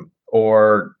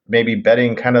 or maybe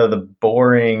betting kind of the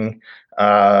boring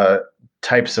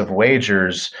types of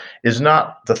wagers is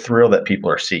not the thrill that people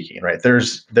are seeking, right?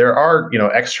 There are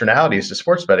externalities to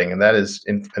sports betting, and that is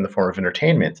in the form of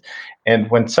entertainment. And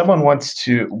when someone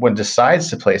decides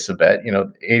to place a bet,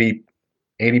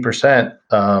 80%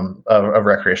 of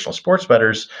recreational sports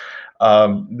bettors,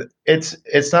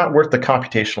 it's not worth the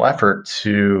computational effort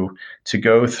to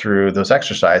go through those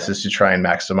exercises to try and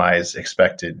maximize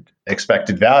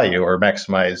expected value or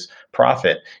maximize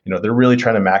profit. They're really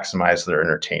trying to maximize their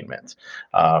entertainment.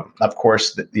 Of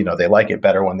course, they like it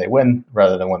better when they win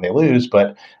rather than when they lose,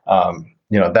 but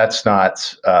that's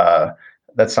not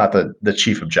the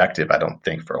chief objective, I don't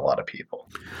think, for a lot of people.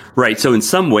 Right. So in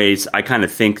some ways, I kind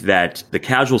of think that the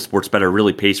casual sports bettor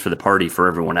really pays for the party for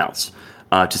everyone else.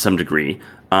 To some degree,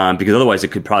 because otherwise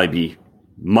it could probably be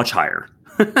much higher,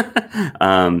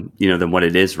 than what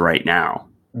it is right now.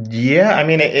 Yeah, I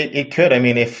mean, it could. I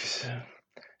mean,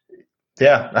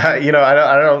 I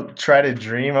don't try to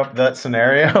dream up that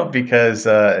scenario because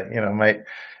it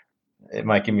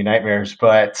might give me nightmares,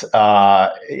 but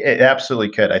it absolutely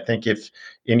could. I think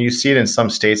and you see it in some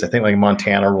states. I think like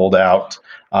Montana rolled out,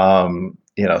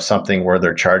 something where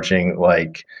they're charging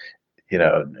like,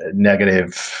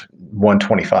 negative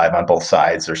 125 on both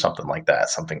sides or something like that,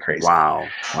 something crazy. Wow.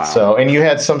 So, and you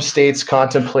had some states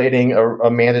contemplating a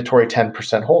mandatory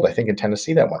 10% hold. I think in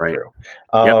Tennessee that went through.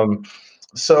 Yep.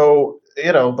 So,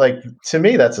 like to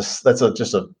me, that's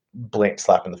just a blatant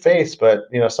slap in the face, but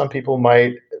some people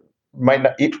might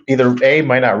not either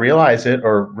might not realize it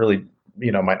or really,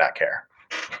 might not care.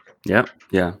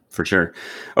 Yeah, for sure.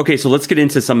 Okay. So let's get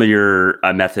into some of your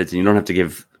methods, and you don't have to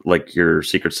give like your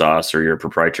secret sauce or your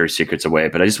proprietary secrets away,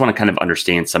 but I just want to kind of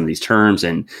understand some of these terms.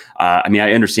 And I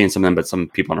understand some of them, but some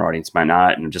people in our audience might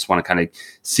not, and just want to kind of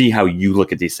see how you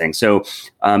look at these things. So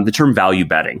the term value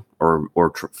betting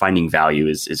or finding value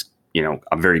is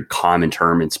a very common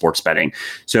term in sports betting.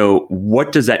 So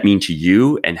what does that mean to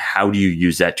you, and how do you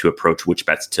use that to approach which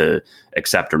bets to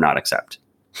accept or not accept?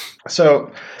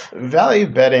 So value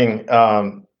betting,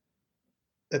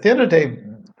 at the end of the day,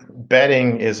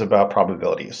 betting is about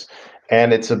probabilities,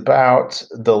 and it's about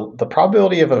the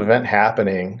probability of an event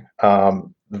happening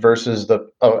versus the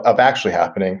of actually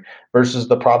happening versus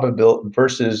the probability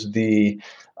versus the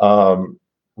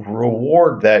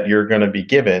reward that you're going to be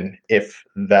given if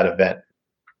that event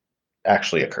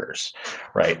actually occurs,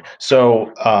 right?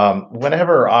 So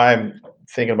whenever I'm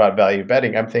thinking about value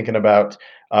betting, I'm thinking about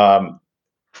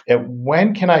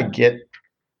when can I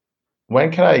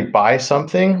buy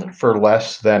something for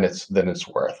less than it's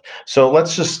worth? So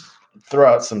let's just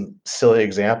throw out some silly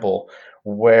example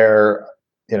where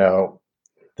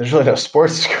there's really no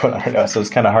sports going on right now, so it's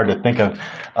kind of hard to think of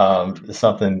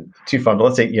something too fun. But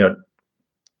let's say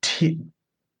t-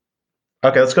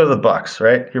 okay, let's go to the Bucks.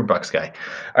 Right, you're a Bucks guy.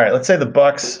 All right, let's say the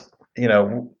Bucks.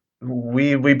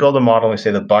 We build a model and we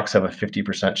say the Bucks have a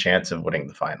 50% chance of winning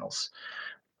the finals.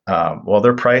 Well,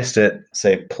 they're priced at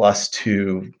say plus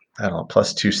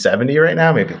 270 right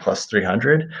now, maybe plus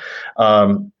 300,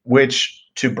 which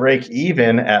to break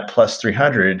even at plus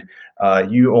 300,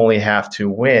 you only have to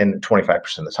win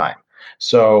 25% of the time.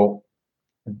 So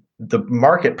the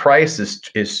market price is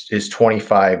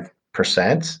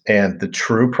 25%, and the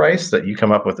true price that you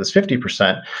come up with is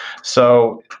 50%.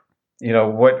 So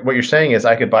what you're saying is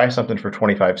I could buy something for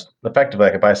 25. Effectively,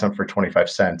 I could buy something for 25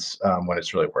 cents when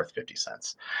it's really worth 50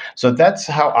 cents. So that's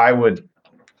how I would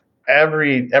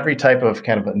every type of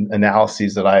kind of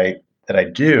analyses that I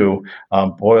do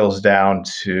boils down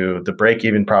to the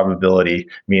break-even probability,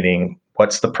 meaning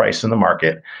what's the price in the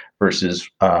market versus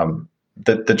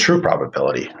the true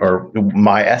probability, or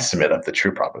my estimate of the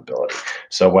true probability.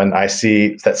 So when I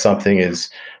see that something is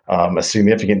a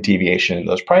significant deviation in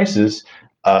those prices,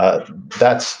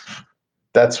 that's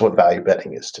what value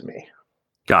betting is to me.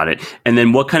 Got it. And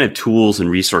then what kind of tools and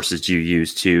resources do you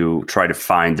use to try to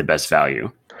find the best value?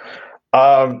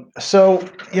 So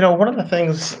one of the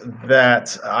things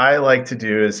that I like to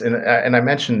do is, and I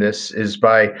mentioned this, is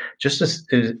by just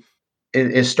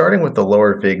is starting with the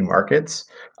lower vig markets.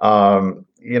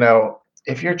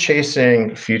 If you're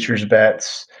chasing futures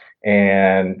bets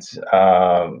and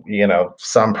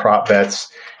some prop bets,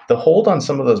 the hold on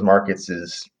some of those markets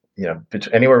is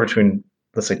anywhere between,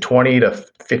 let's say, 20 to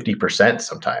 50%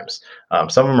 sometimes.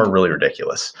 Some of them are really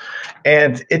ridiculous,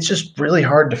 and it's just really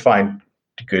hard to find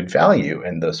good value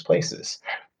in those places.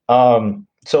 So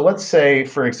let's say,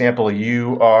 for example,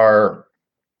 you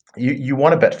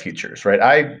want to bet futures, right?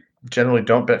 I generally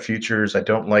don't bet futures. I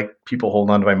don't like people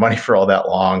holding on to my money for all that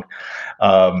long.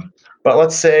 But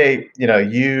let's say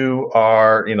you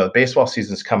are the baseball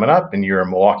season's coming up and you're a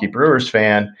Milwaukee Brewers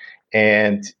fan,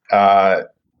 and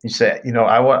you say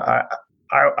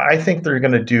I think they're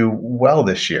going to do well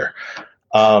this year.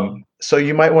 So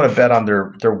you might want to bet on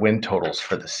their win totals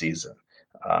for the season.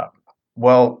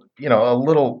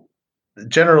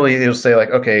 Generally they'll say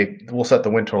like, okay, we'll set the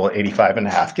win total at 85 and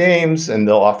a half games, and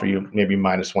they'll offer you maybe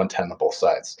minus 110 on both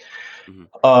sides.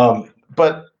 Mm-hmm.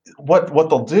 But what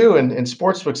they'll do, and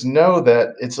sportsbooks know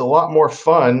that it's a lot more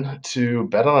fun to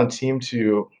bet on a team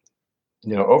to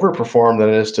overperform than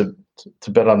it is to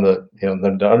bet on them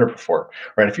to underperform,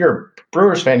 right? If you're a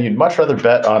Brewers fan, you'd much rather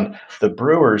bet on the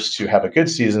Brewers to have a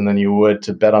good season than you would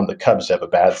to bet on the Cubs to have a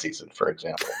bad season, for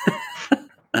example.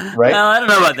 Right? Well, I don't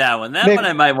know about that one. That one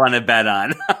I might want to bet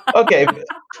on. Okay.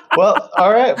 Well,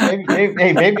 all right.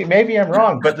 Maybe I'm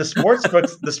wrong, but the sports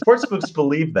books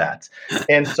believe that,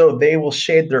 and so they will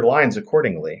shade their lines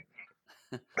accordingly.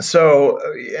 So,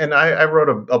 and I wrote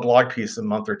a blog piece a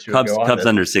month or two ago on Cubs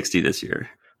under 60 this year.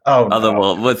 Oh, although,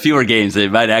 well, with fewer games, they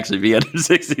might actually be under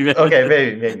 60. Okay,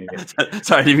 maybe.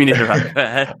 Sorry, didn't mean to interrupt. Go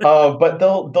ahead. But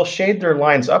they'll shade their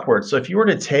lines upwards. So if you were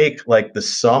to take like the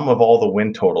sum of all the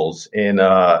win totals in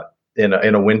a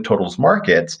win totals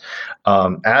market,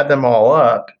 add them all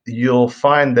up, you'll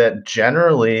find that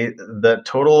generally the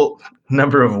total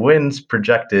number of wins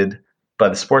projected by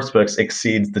the sportsbooks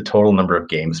exceeds the total number of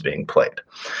games being played.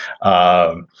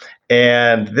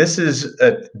 And this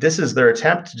is their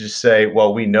attempt to just say,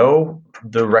 well, we know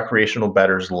the recreational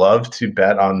bettors love to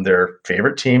bet on their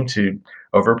favorite team to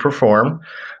overperform.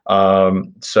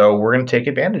 So we're going to take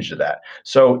advantage of that.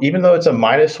 So even though it's a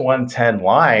minus 110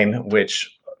 line, which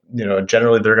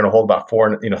generally they're going to hold about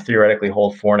theoretically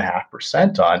hold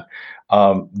 4.5%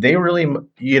 on, they really,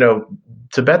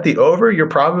 to bet the over, you're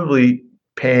probably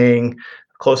paying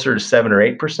closer to 7 or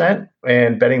 8%,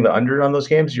 and betting the under on those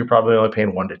games, you're probably only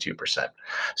paying 1 to 2%.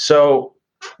 So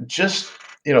just,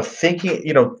 thinking,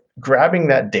 grabbing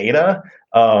that data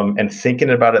and thinking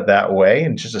about it that way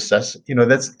and just assess,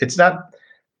 it's not,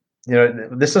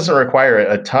 this doesn't require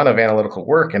a ton of analytical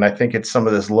work. And I think it's some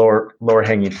of this lower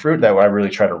hanging fruit that I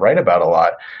really try to write about a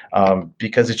lot,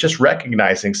 because it's just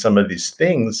recognizing some of these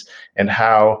things and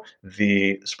how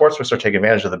the sportsbooks are taking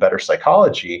advantage of the better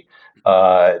psychology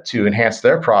to enhance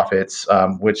their profits,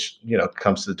 which,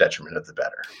 comes to the detriment of the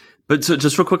better. But so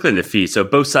just real quickly in the fee, so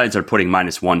both sides are putting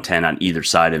minus 110 on either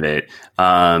side of it.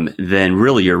 Then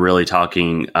really you're really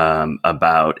talking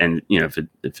about, and if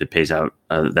it pays out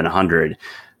then 100.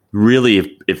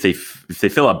 Really, if they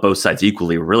fill out both sides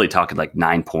equally, we're really talking like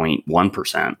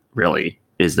 9.1%. Really,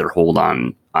 is their hold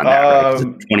on that? Right? Is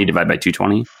it 20 divided by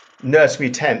 220? No, it's gonna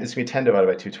be 10. It's gonna be 10 divided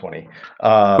by 220.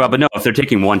 Well, but no, if they're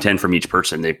taking 110 from each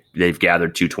person, they've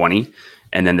gathered 220,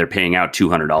 and then they're paying out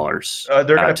 $200.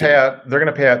 They're gonna pay out. They're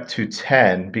gonna pay out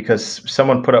 210 because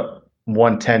someone put up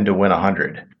 110 to win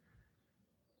 100.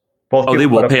 They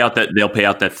will pay out that. They'll pay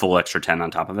out that full extra 10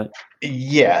 on top of it.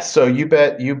 Yeah. So you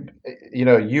bet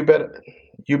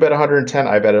 110.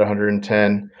 I bet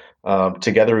 110.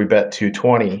 Together we bet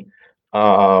 220.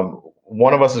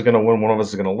 One of us is going to win. One of us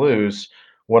is going to lose.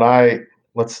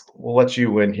 We'll let you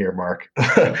win here, Mark.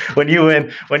 When you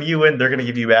win, they're going to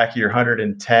give you back your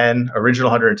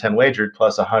original 110 wagered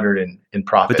plus 100 in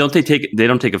profit. But they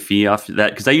don't take a fee off that?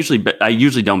 Because I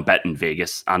usually don't bet in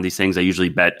Vegas on these things. I usually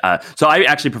bet. So I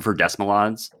actually prefer decimal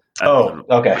odds.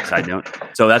 Okay. Side note.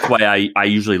 So that's why I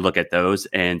usually look at those.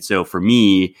 And so for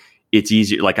me, it's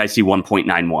easier. Like I see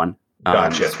 1.91.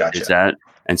 Gotcha. Is that?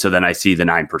 And so then I see the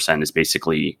 9% is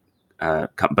basically,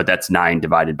 but that's 9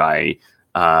 divided by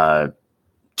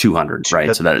 200, right?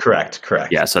 That's correct.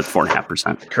 Yeah, so that's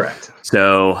 4.5%. Correct.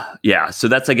 So yeah, so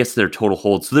that's I guess their total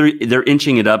hold. So they're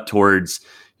inching it up towards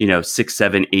 6,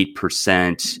 7,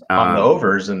 8% on the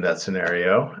overs in that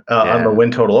scenario, on the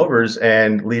win total overs,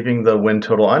 and leaving the win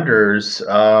total unders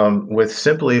with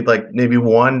simply like maybe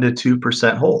 1 to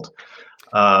 2% hold.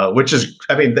 Which is,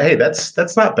 hey,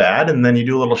 that's not bad. And then you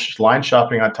do a little line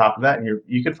shopping on top of that, and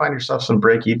you could find yourself some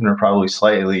break even or probably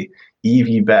slightly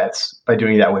EV bets by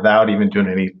doing that without even doing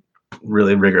any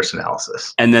really rigorous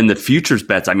analysis. And then the futures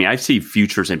bets, I see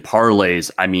futures and parlays,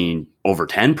 over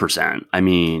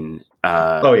 10%.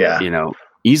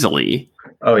 Easily.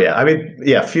 Oh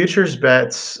yeah. Futures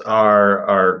bets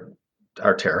are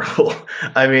terrible.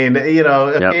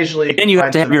 Occasionally, and you have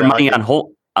to have your money on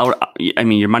hold.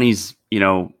 Your money's, you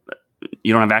don't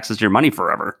have access to your money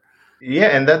forever. Yeah.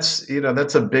 And that's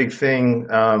a big thing.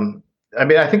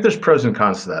 I think there's pros and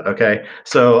cons to that. Okay.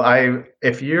 So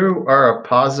if you are a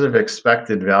positive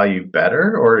expected value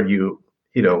bettor, or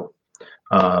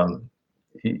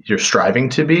you're striving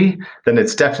to be, then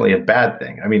it's definitely a bad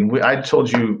thing. I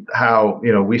told you how,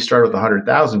 we started with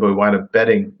 100,000, but we wound up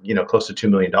betting, close to $2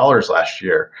 million last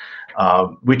year.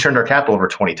 We turned our capital over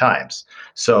 20 times.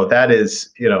 So that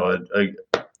is,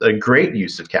 a great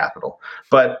use of capital.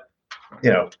 But,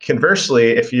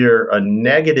 conversely, if you're a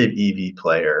negative EV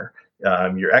player,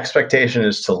 your expectation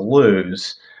is to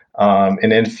lose.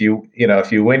 And then if you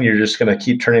win, you're just going to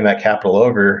keep turning that capital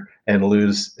over and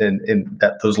lose, and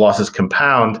that those losses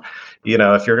compound.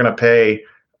 If you're going to pay,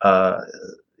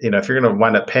 if you're going to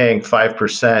wind up paying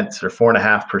 5% or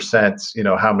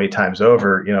 4.5%, how many times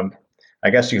over,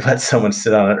 I guess you let someone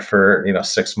sit on it for,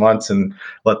 6 months and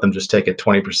let them just take a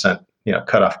 20%,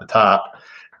 cut off the top.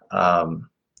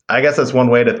 I guess that's one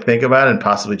way to think about it and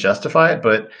possibly justify it.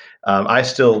 But I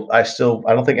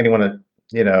don't think anyone,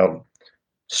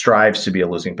 strives to be a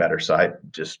losing bettor. So I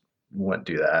just wouldn't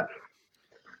do that.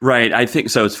 Right. I think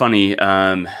so. It's funny.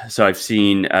 So I've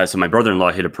seen, so my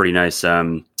brother-in-law hit a pretty nice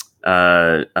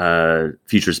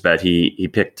futures bet. He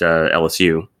picked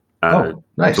LSU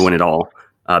nice. to win it all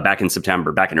back in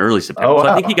early September. Oh, wow. So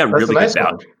I think he got really nice good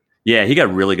value. One. Yeah, he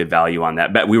got really good value on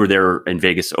that bet. We were there in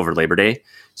Vegas over Labor Day.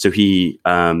 So he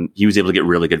was able to get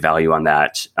really good value on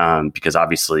that because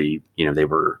obviously, they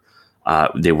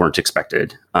weren't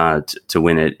expected to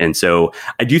win it. And so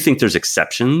I do think there's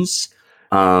exceptions,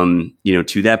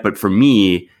 to that. But for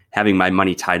me, having my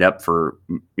money tied up for,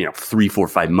 3, 4,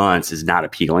 5 months is not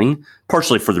appealing,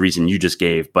 partially for the reason you just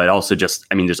gave, but also just,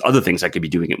 there's other things I could be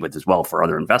doing it with as well for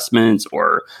other investments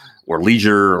or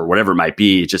leisure or whatever it might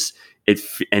be.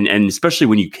 And especially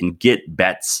when you can get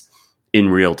bets in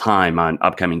real time on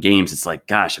upcoming games, it's like,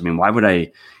 gosh, why would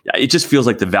it just feels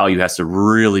like the value has to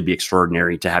really be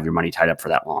extraordinary to have your money tied up for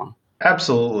that long.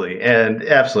 Absolutely. And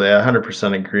absolutely, I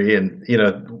 100% agree. And,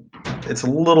 it's a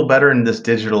little better in this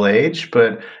digital age,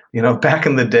 but, back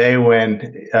in the day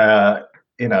when,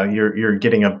 you're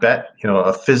getting a bet,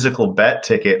 a physical bet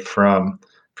ticket from,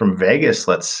 from Vegas,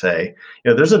 let's say,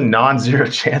 there's a non-zero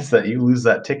chance that you lose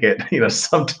that ticket,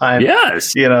 sometime,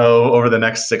 Yes. over the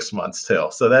next 6 months too.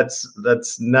 So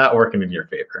that's not working in your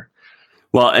favor.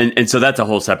 Well, and so that's a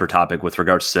whole separate topic with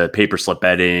regards to paper slip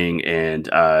betting and,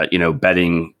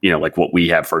 betting, like what we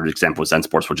have, for example, with Zen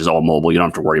Sports, which is all mobile. You don't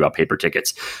have to worry about paper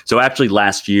tickets. So actually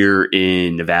last year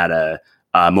in Nevada,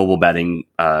 mobile betting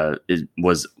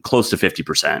was close to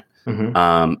 50%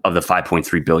 of the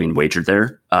 5.3 billion wagered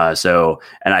there.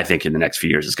 And I think in the next few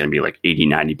years, it's going to be like 80,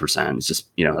 90%. It's just,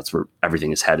 that's where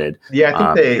everything is headed. Yeah,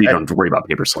 I think you don't have to worry about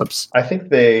paper slips. I think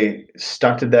they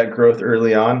stunted that growth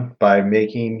early on by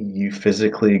making you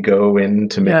physically go in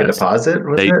to make a deposit.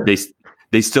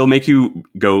 They still make you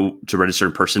go to register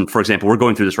in person. For example, we're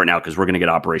going through this right now because we're going to get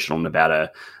operational in Nevada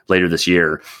later this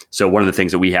year. So one of the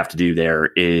things that we have to do there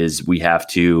is we have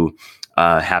to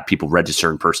have people register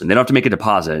in person. They don't have to make a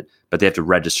deposit, but they have to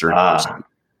register in person.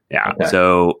 Yeah. Okay.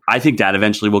 So I think that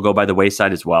eventually will go by the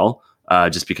wayside as well,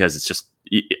 just because it's just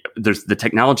there's the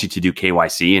technology to do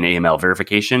KYC and AML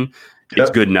verification.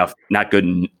 It's good enough, not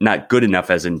good enough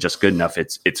as in just good enough.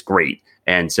 It's great.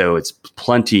 And so it's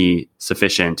plenty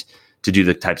sufficient to do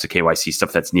the types of KYC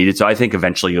stuff that's needed. So I think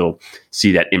eventually you'll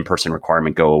see that in-person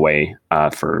requirement go away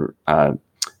for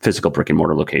physical brick and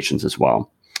mortar locations as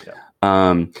well. Yeah.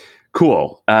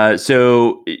 Cool.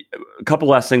 So a couple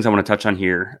last things I want to touch on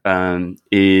here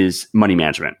is money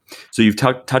management. So you've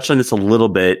touched on this a little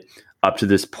bit up to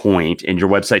this point, and your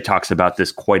website talks about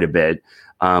this quite a bit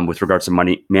with regards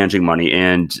to managing money.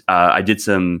 And I did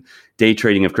some day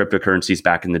trading of cryptocurrencies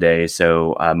back in the day.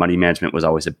 So money management was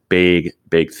always a big,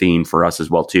 big theme for us as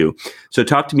well, too. So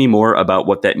talk to me more about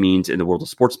what that means in the world of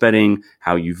sports betting,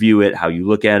 how you view it, how you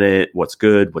look at it, what's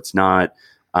good, what's not,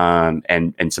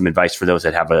 and some advice for those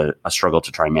that have a struggle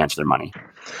to try and manage their money.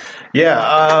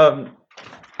 Yeah.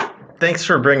 Thanks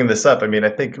for bringing this up. I mean, I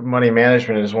think money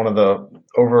management is one of the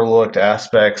overlooked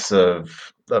aspects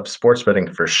of sports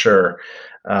betting for sure.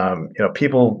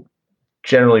 People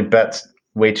generally bet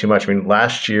way too much. I mean,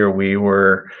 last year we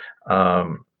were,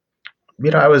 we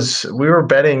were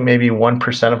betting maybe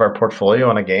 1% of our portfolio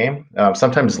on a game,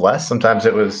 sometimes less, sometimes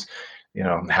it was,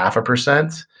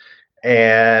 0.5%.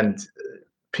 And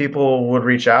people would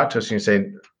reach out to us and say,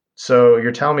 so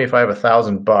you're telling me if I have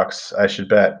 $1,000, I should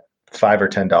bet $5 or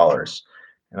 $10.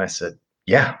 And I said,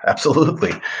 yeah,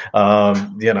 absolutely. That's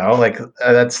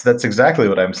exactly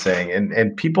what I'm saying.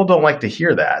 And people don't like to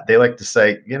hear that. They like to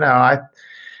say,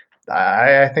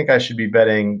 I think I should be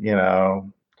betting,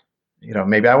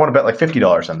 maybe I want to bet like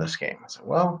 $50 on this game. I said,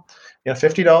 well,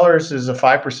 $50 is a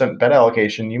 5% bet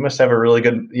allocation. You must have a really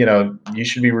good, you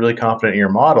should be really confident in your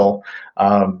model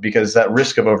because that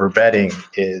risk of over betting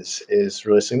is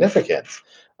really significant.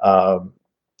 I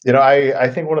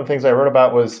think one of the things I wrote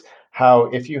about was how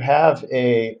if you have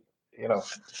a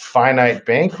finite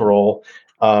bankroll,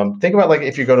 think about like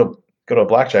if you go to a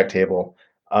blackjack table,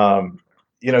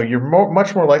 you're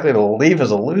much more likely to leave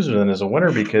as a loser than as a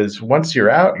winner because once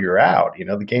you're out, you're out.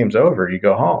 The game's over. You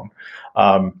go home,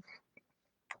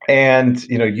 and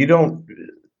you don't,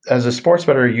 as a sports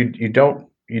bettor, you don't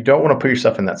want to put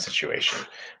yourself in that situation.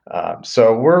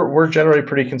 So we're generally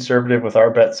pretty conservative with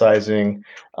our bet sizing.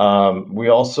 We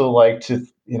also like to,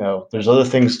 there's other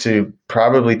things to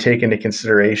probably take into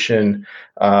consideration,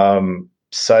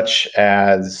 such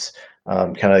as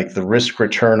kind of like the risk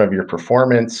return of your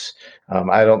performance.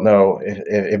 I don't know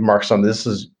if Mark's on this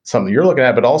is something you're looking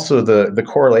at, but also the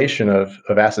correlation of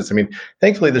assets. I mean,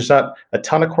 thankfully, there's not a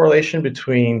ton of correlation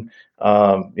between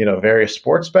various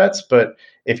sports bets, but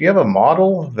if you have a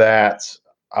model that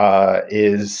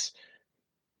is,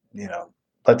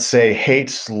 let's say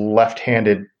hates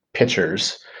left-handed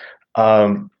pitchers,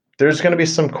 there's going to be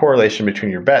some correlation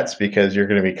between your bets because you're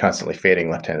going to be constantly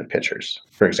fading left-handed pitchers,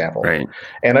 for example. Right.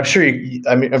 And I'm sure you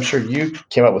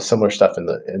came up with similar stuff in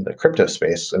the crypto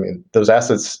space. I mean, those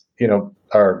assets,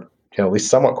 are at least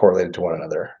somewhat correlated to one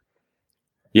another.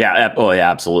 Yeah. Oh,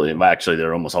 yeah. Absolutely. Actually,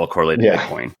 they're almost all correlated to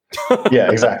Bitcoin. Yeah.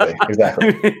 Exactly.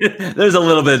 There's a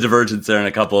little bit of divergence there in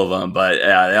a couple of them, but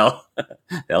yeah,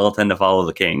 they all tend to follow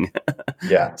the king.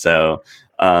 Yeah. So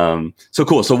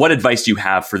cool. So what advice do you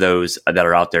have for those that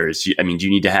are out there? Do you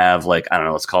need to have like, I don't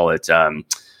know, let's call it,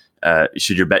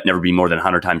 should your bet never be more than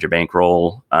 100 times your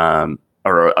bankroll, or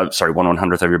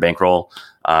 1/100th of your bankroll,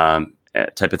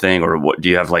 type of thing? Or what do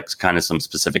you have like kind of some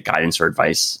specific guidance or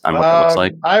advice on what that looks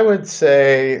like? I would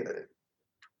say,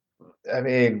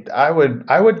 I would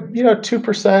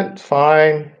 2%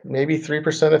 fine, maybe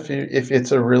 3% if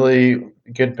it's a really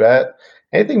good bet.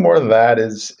 Anything more than that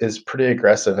is pretty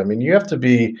aggressive. I mean, you have to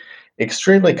be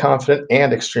extremely confident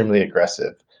and extremely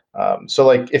aggressive. So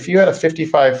like if you had a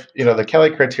 55, the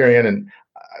Kelly criterion, and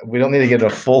we don't need to get a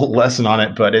full lesson on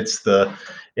it, but it's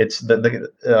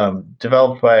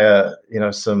developed by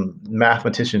some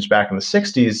mathematicians back in the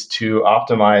 60s to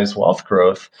optimize wealth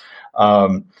growth.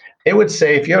 It would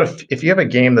say if you have a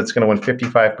game that's going to win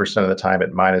 55% of the time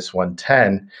at minus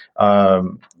 110,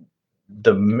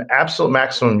 the absolute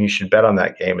maximum you should bet on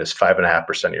that game is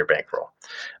 5.5% of your bankroll.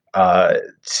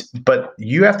 But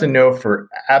you have to know for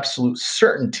absolute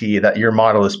certainty that your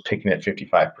model is picking at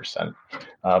 55%.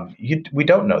 We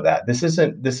don't know that. This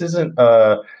isn't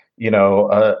a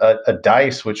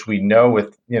dice, which we know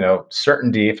with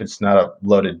certainty, if it's not a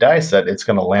loaded dice, that it's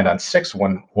going to land on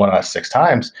one out of 6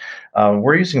 times.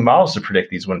 We're using models to predict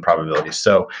these win probabilities,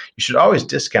 so you should always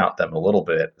discount them a little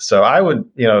bit. So I would,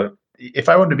 if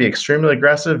I wanted to be extremely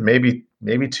aggressive, maybe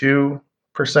 2%,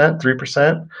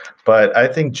 3%, but I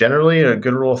think generally a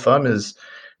good rule of thumb is,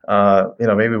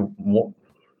 maybe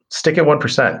stick at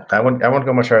 1%. I wouldn't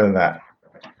go much higher than that.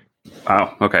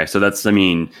 Wow. Okay. So that's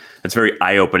very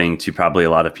eye-opening to probably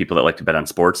a lot of people that like to bet on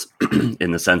sports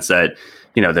in the sense that,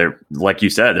 they're, like you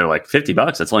said, they're like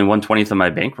 $50. That's only 1/20th of my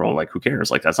bankroll. Like, who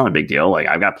cares? Like, that's not a big deal. Like,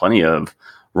 I've got plenty of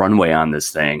runway on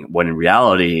this thing, when in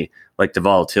reality, like, the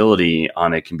volatility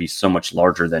on it can be so much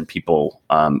larger than people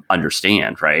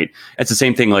understand, right? It's the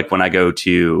same thing like when I go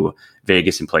to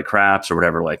Vegas and play craps or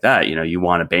whatever like that. You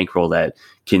want a bankroll that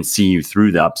can see you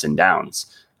through the ups and downs.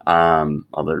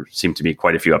 Although there seem to be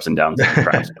quite a few ups and downs in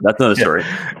craps. That's another story.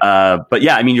 But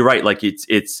yeah, you're right. Like,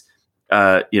 it's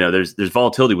there's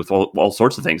volatility with all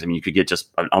sorts of things. You could get just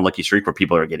an unlucky streak where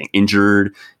people are getting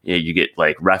injured. You get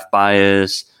like ref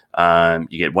bias.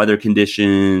 You get weather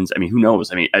conditions. Who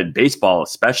knows? At baseball,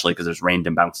 especially because there's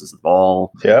random bounces of the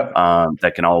ball. Yeah.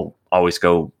 That can always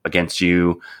go against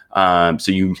you. So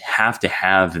you have to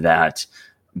have that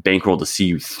bankroll to see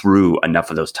you through enough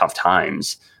of those tough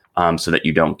times, so that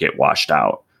you don't get washed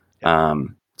out.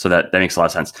 So that makes a lot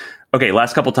of sense. Okay,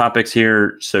 last couple topics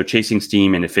here. So chasing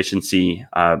steam and efficiency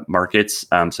markets.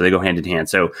 So they go hand in hand.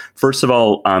 So first of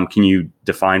all, can you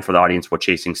define for the audience what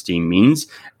chasing steam means,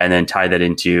 and then tie that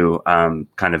into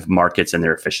kind of markets and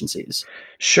their efficiencies?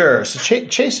 Sure. So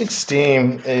chasing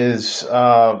steam is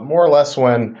more or less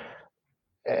when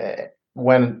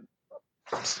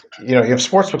you have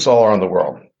sportsbooks all around the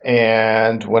world.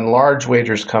 And when large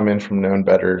wagers come in from known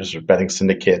bettors or betting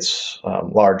syndicates,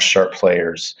 large sharp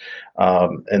players,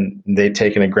 and they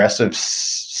take an aggressive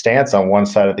stance on one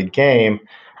side of the game,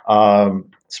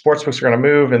 sportsbooks are going to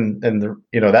move, and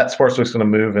that sportsbook's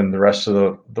going to move, and the rest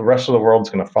of the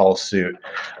world's going to follow suit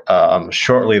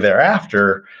shortly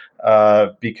thereafter,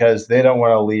 because they don't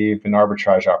want to leave an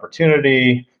arbitrage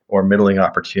opportunity or middling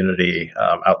opportunity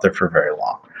out there for very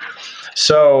long.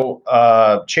 So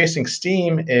chasing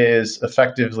steam is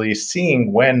effectively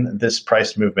seeing when this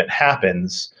price movement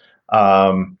happens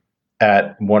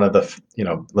at one of the,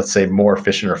 let's say, more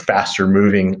efficient or faster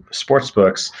moving sports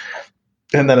books,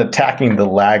 and then attacking the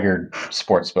laggard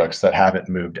sports books that haven't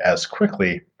moved as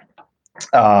quickly,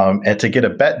 and to get a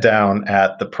bet down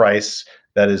at the price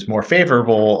that is more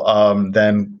favorable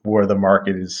than where the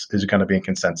market is going to be in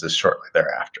consensus shortly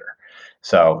thereafter.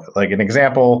 So, like an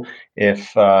example,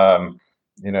 if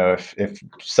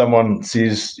someone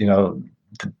sees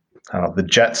the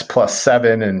Jets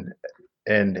 +7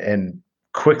 and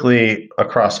quickly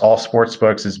across all sports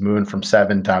books is moving from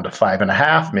 7 down to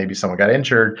 5.5, maybe someone got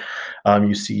injured,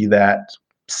 you see that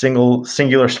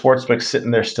singular sports book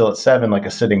sitting there still at 7 like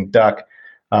a sitting duck.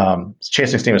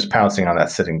 Chasing steam is pouncing on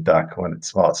that sitting duck while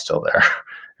it's still there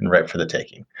and ripe for the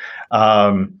taking.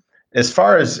 As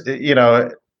far as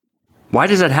why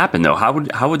does that happen though?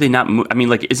 How would they not move?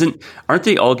 Aren't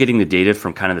they all getting the data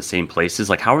from kind of the same places?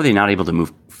 Like, how are they not able to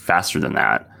move faster than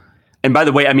that? And by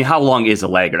the way, how long is a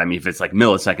laggard? If it's like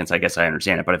milliseconds, I guess I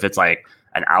understand it. But if it's like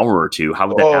an hour or two, how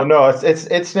would that happen? No,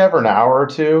 it's never an hour or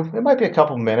two. It might be a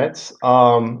couple minutes. It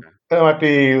might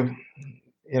be,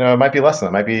 it might be less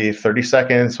than that. It might be 30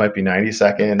 seconds, might be 90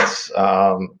 seconds.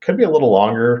 Could be a little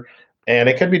longer. And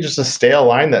it could be just a stale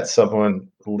line that someone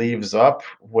leaves up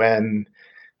when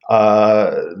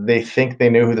they think they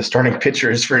know who the starting pitcher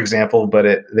is, for example,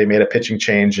 but they made a pitching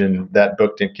change and that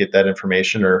book didn't get that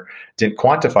information or didn't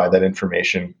quantify that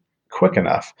information quick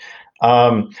enough.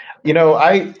 I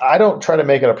don't try to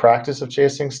make it a practice of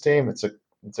chasing steam. It's a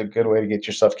good way to get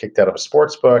yourself kicked out of a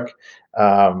sports book.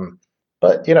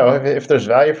 But if there's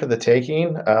value for the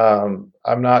taking,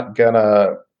 I'm not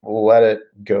gonna let it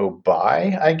go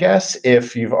by, I guess,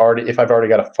 if I've already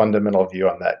got a fundamental view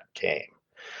on that game.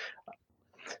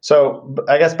 So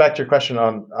I guess back to your question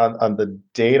on the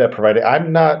data provided, I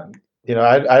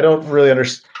don't really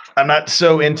understand. I'm not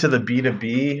so into the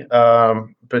B2B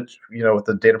but with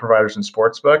the data providers and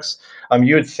sports books.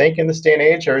 You would think in this day and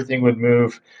age everything would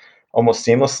move almost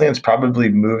seamlessly, and it's probably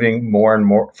moving more and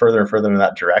more further and further in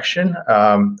that direction.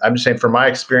 I'm just saying, from my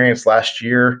experience last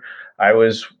year, I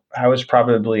was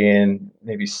probably in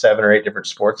maybe 7 or 8 different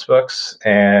sports books,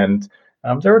 and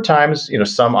there were times,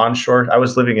 some onshore. I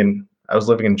was living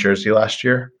in Jersey last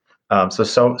year, so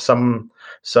some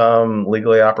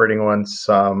legally operating ones,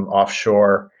 some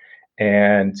offshore.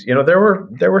 And there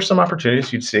were some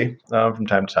opportunities you'd see from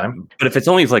time to time. But if it's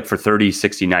only like for 30,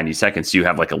 60, 90 seconds, do you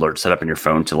have like alerts set up in your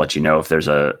phone to let you know if there's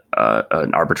an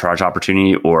arbitrage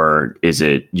opportunity, or is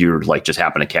it you're like just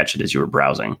happen to catch it as you were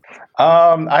browsing?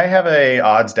 I have a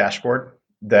odds dashboard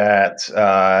that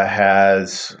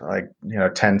has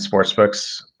 10 sports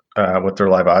books with their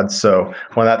live odds. So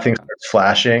when that thing starts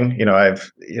flashing,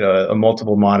 I've a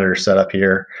multiple monitor set up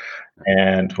here.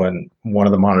 And when one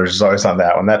of the monitors is always on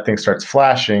that, when that thing starts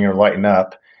flashing or lighting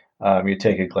up, you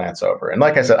take a glance over. And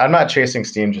like I said, I'm not chasing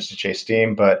steam just to chase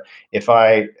steam, but if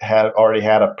I had already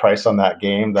had a price on that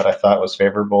game that I thought was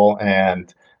favorable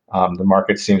and the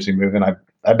market seems to be moving,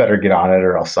 I better get on it,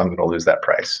 or else I'm going to lose that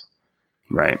price.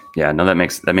 Right. Yeah. No, that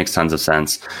makes tons of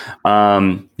sense.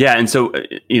 Yeah. And so,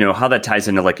 how that ties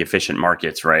into like efficient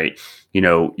markets, right?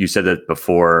 You said that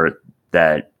before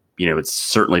that, it's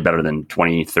certainly better than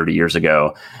 20, 30 years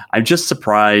ago. I'm just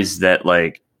surprised that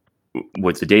like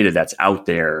with the data that's out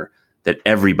there, that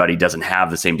everybody doesn't have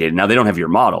the same data. Now they don't have your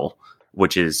model,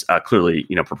 which is clearly,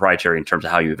 proprietary in terms of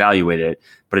how you evaluate it.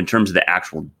 But in terms of the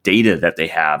actual data that they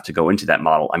have to go into that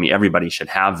model, I mean, everybody should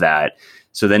have that.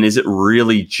 So then is it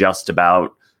really just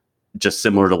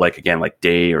similar to like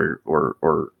day or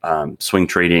swing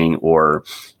trading, or,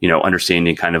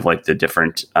 understanding kind of like the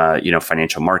different,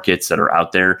 financial markets that are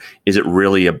out there? Is it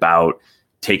really about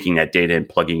taking that data and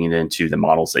plugging it into the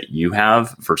models that you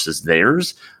have versus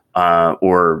theirs? I'm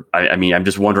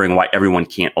just wondering why everyone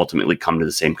can't ultimately come to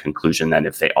the same conclusion that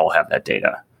if they all have that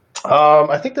data.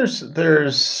 I think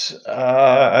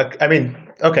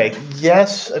okay.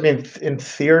 Yes. I mean, in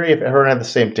theory, if everyone had the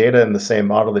same data and the same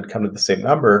model, they'd come to the same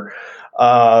number.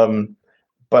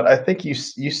 But I think you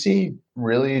see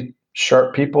really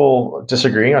sharp people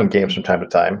disagreeing on games from time to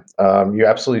time. You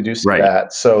absolutely do see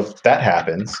that. So that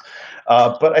happens.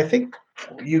 But I think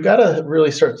you got to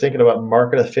really start thinking about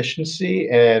market efficiency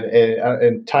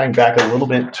and tying back a little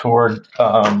bit toward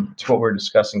to what we were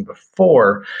discussing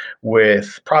before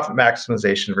with profit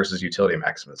maximization versus utility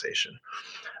maximization.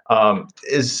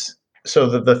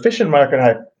 The efficient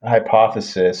market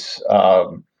hypothesis.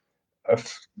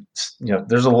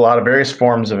 There's a lot of various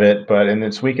forms of it, but in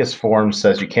its weakest form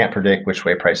says you can't predict which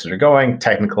way prices are going.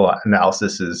 Technical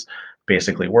analysis is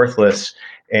basically worthless,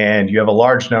 and you have a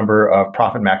large number of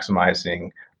profit maximizing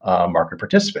market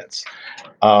participants.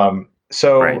 A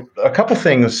couple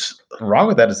things wrong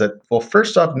with that is that, well,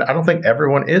 first off, I don't think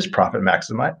everyone is profit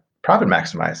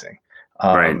maximizing.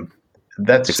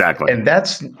 That's exactly,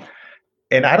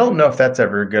 and I don't know if that's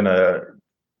ever gonna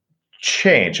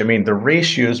change. I mean, the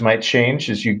ratios might change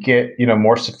as you get,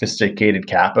 more sophisticated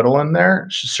capital in there.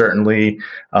 Certainly,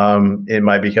 it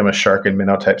might become a shark and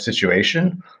minnow type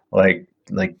situation, like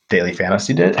daily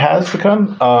fantasy has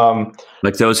become.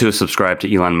 Like those who have subscribed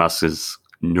to Elon Musk's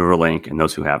Neuralink and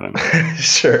those who haven't.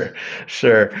 Sure.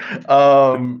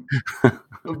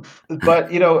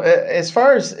 But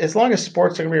as long as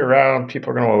sports are going to be around,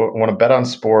 people are going to want to bet on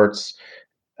sports.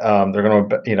 They're going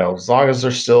to, as long as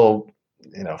there's still,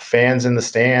 fans in the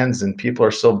stands and people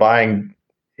are still buying,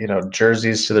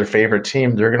 jerseys to their favorite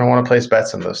team, they're going to want to place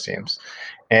bets on those teams.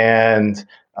 And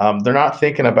they're not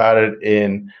thinking about it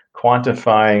in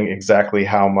quantifying exactly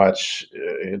how much,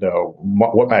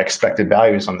 what my expected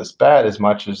value is on this bet, as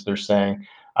much as they're saying,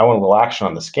 I want a little action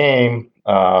on this game.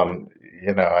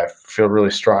 I feel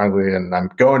really strongly and I'm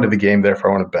going to the game,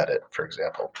 therefore I want to bet it, for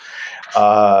example.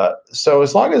 So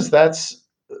as long as that's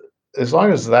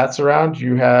around,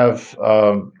 you have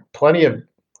plenty of,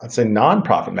 I'd say,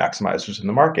 non-profit maximizers in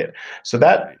the market. So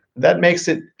that makes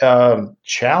it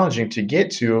challenging to get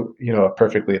to, a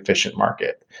perfectly efficient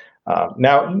market.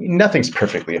 Now, nothing's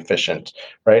perfectly efficient,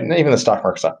 right? And even the stock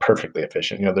market's not perfectly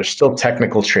efficient. There's still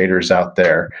technical traders out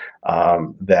there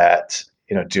that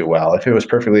do well. If it was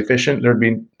perfectly efficient,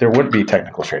 there would be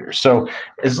technical traders. So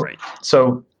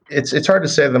it's hard to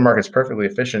say the market's perfectly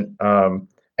efficient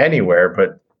anywhere,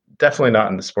 but definitely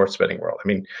not in the sports betting world. I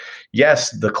mean,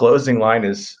 yes, the closing line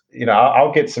is,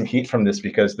 I'll get some heat from this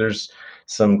because there's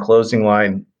some closing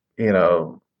line,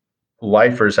 closing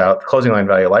line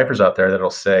value lifers out there that'll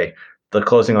say the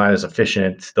closing line is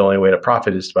efficient. The only way to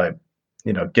profit is by,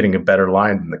 getting a better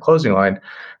line than the closing line.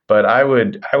 But I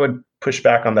would push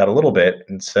back on that a little bit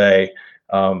and say,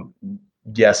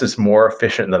 yes, it's more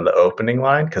efficient than the opening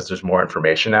line because there's more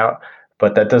information out,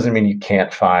 but that doesn't mean you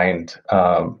can't find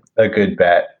a good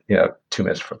bet, 2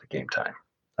 minutes before the game time.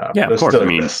 Yeah, of course. Still I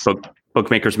mean,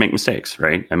 bookmakers make mistakes,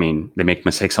 right? I mean, they make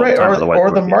mistakes all right, the time.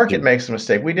 or the market makes a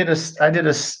mistake. I did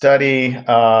a study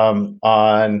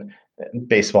on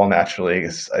baseball naturally.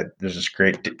 There's this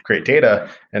great data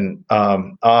and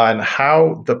on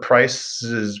how the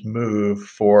prices move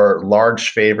for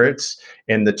large favorites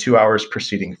in the 2 hours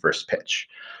preceding first pitch.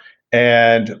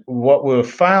 And what we've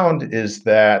found is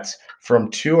that from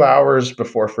 2 hours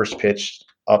before first pitch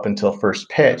up until first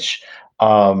pitch,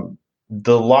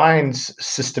 the lines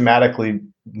systematically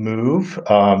move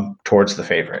towards the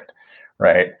favorite,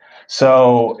 right?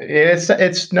 So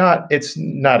it's not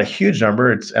a huge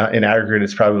number. It's in aggregate,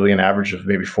 it's probably an average of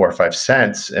maybe 4 or 5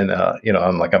 cents, and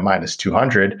on like a minus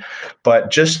 200. But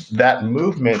just that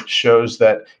movement shows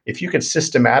that if you can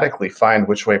systematically find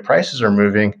which way prices are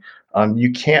moving,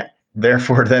 you can't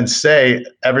therefore then say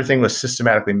everything was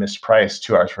systematically mispriced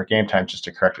 2 hours for game time just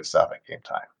to correct itself at game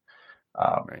time.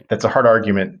 Right. That's a hard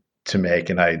argument to make,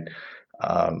 and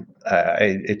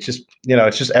it's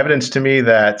just evidence to me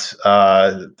that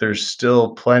there's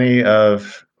still plenty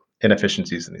of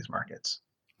inefficiencies in these markets.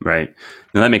 Right.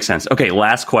 No, that makes sense. Okay,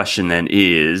 last question then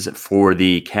is for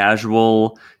the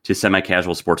casual to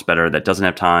semi-casual sports bettor that doesn't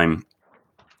have time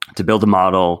to build a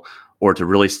model or to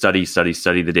really study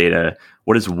the data.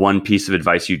 What is one piece of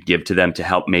advice you'd give to them to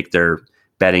help make their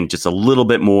betting just a little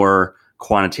bit more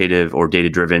quantitative or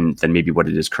data-driven than maybe what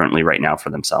it is currently right now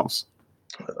for themselves?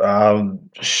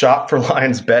 Shop for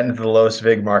lines, bet into the lowest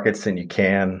VIG markets than you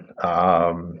can,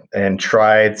 and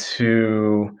try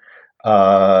to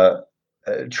avoid,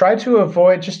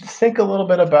 just think a little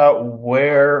bit about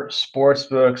where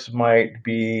sportsbooks might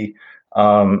be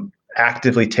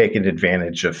actively taking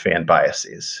advantage of fan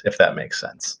biases, if that makes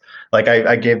sense. Like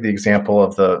I gave the example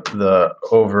of the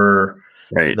over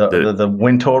right. the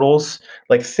win totals.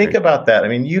 Like think about that. I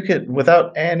mean, you could,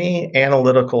 without any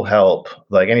analytical help,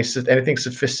 like anything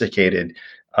sophisticated,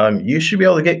 you should be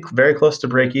able to get very close to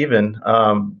break even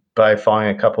by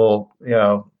following a couple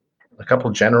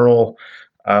general,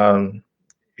 I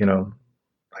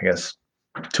guess,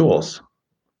 tools.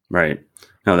 Right.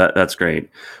 No, that's great.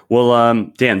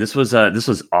 Well, Dan, this was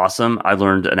awesome. I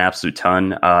learned an absolute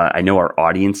ton. I know our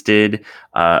audience did.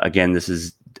 Again, this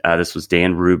was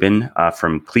Dan Rubin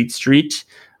from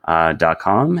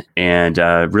CleatStreet.com, and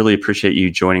really appreciate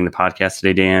you joining the podcast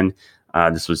today, Dan.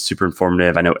 This was super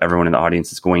informative. I know everyone in the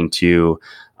audience is going to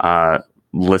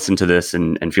listen to this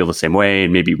and feel the same way,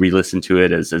 and maybe re-listen to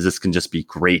it as this can just be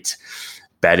great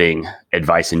betting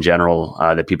advice in general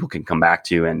that people can come back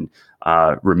to and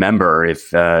remember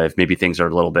if maybe things are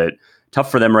a little bit tough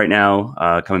for them right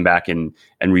now, coming back and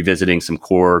revisiting some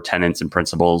core tenets and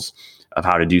principles of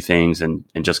how to do things and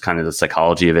just kind of the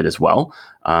psychology of it as well.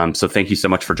 So thank you so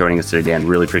much for joining us today, Dan.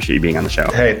 Really appreciate you being on the show.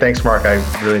 Hey, thanks, Mark. I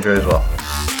really enjoyed it as well.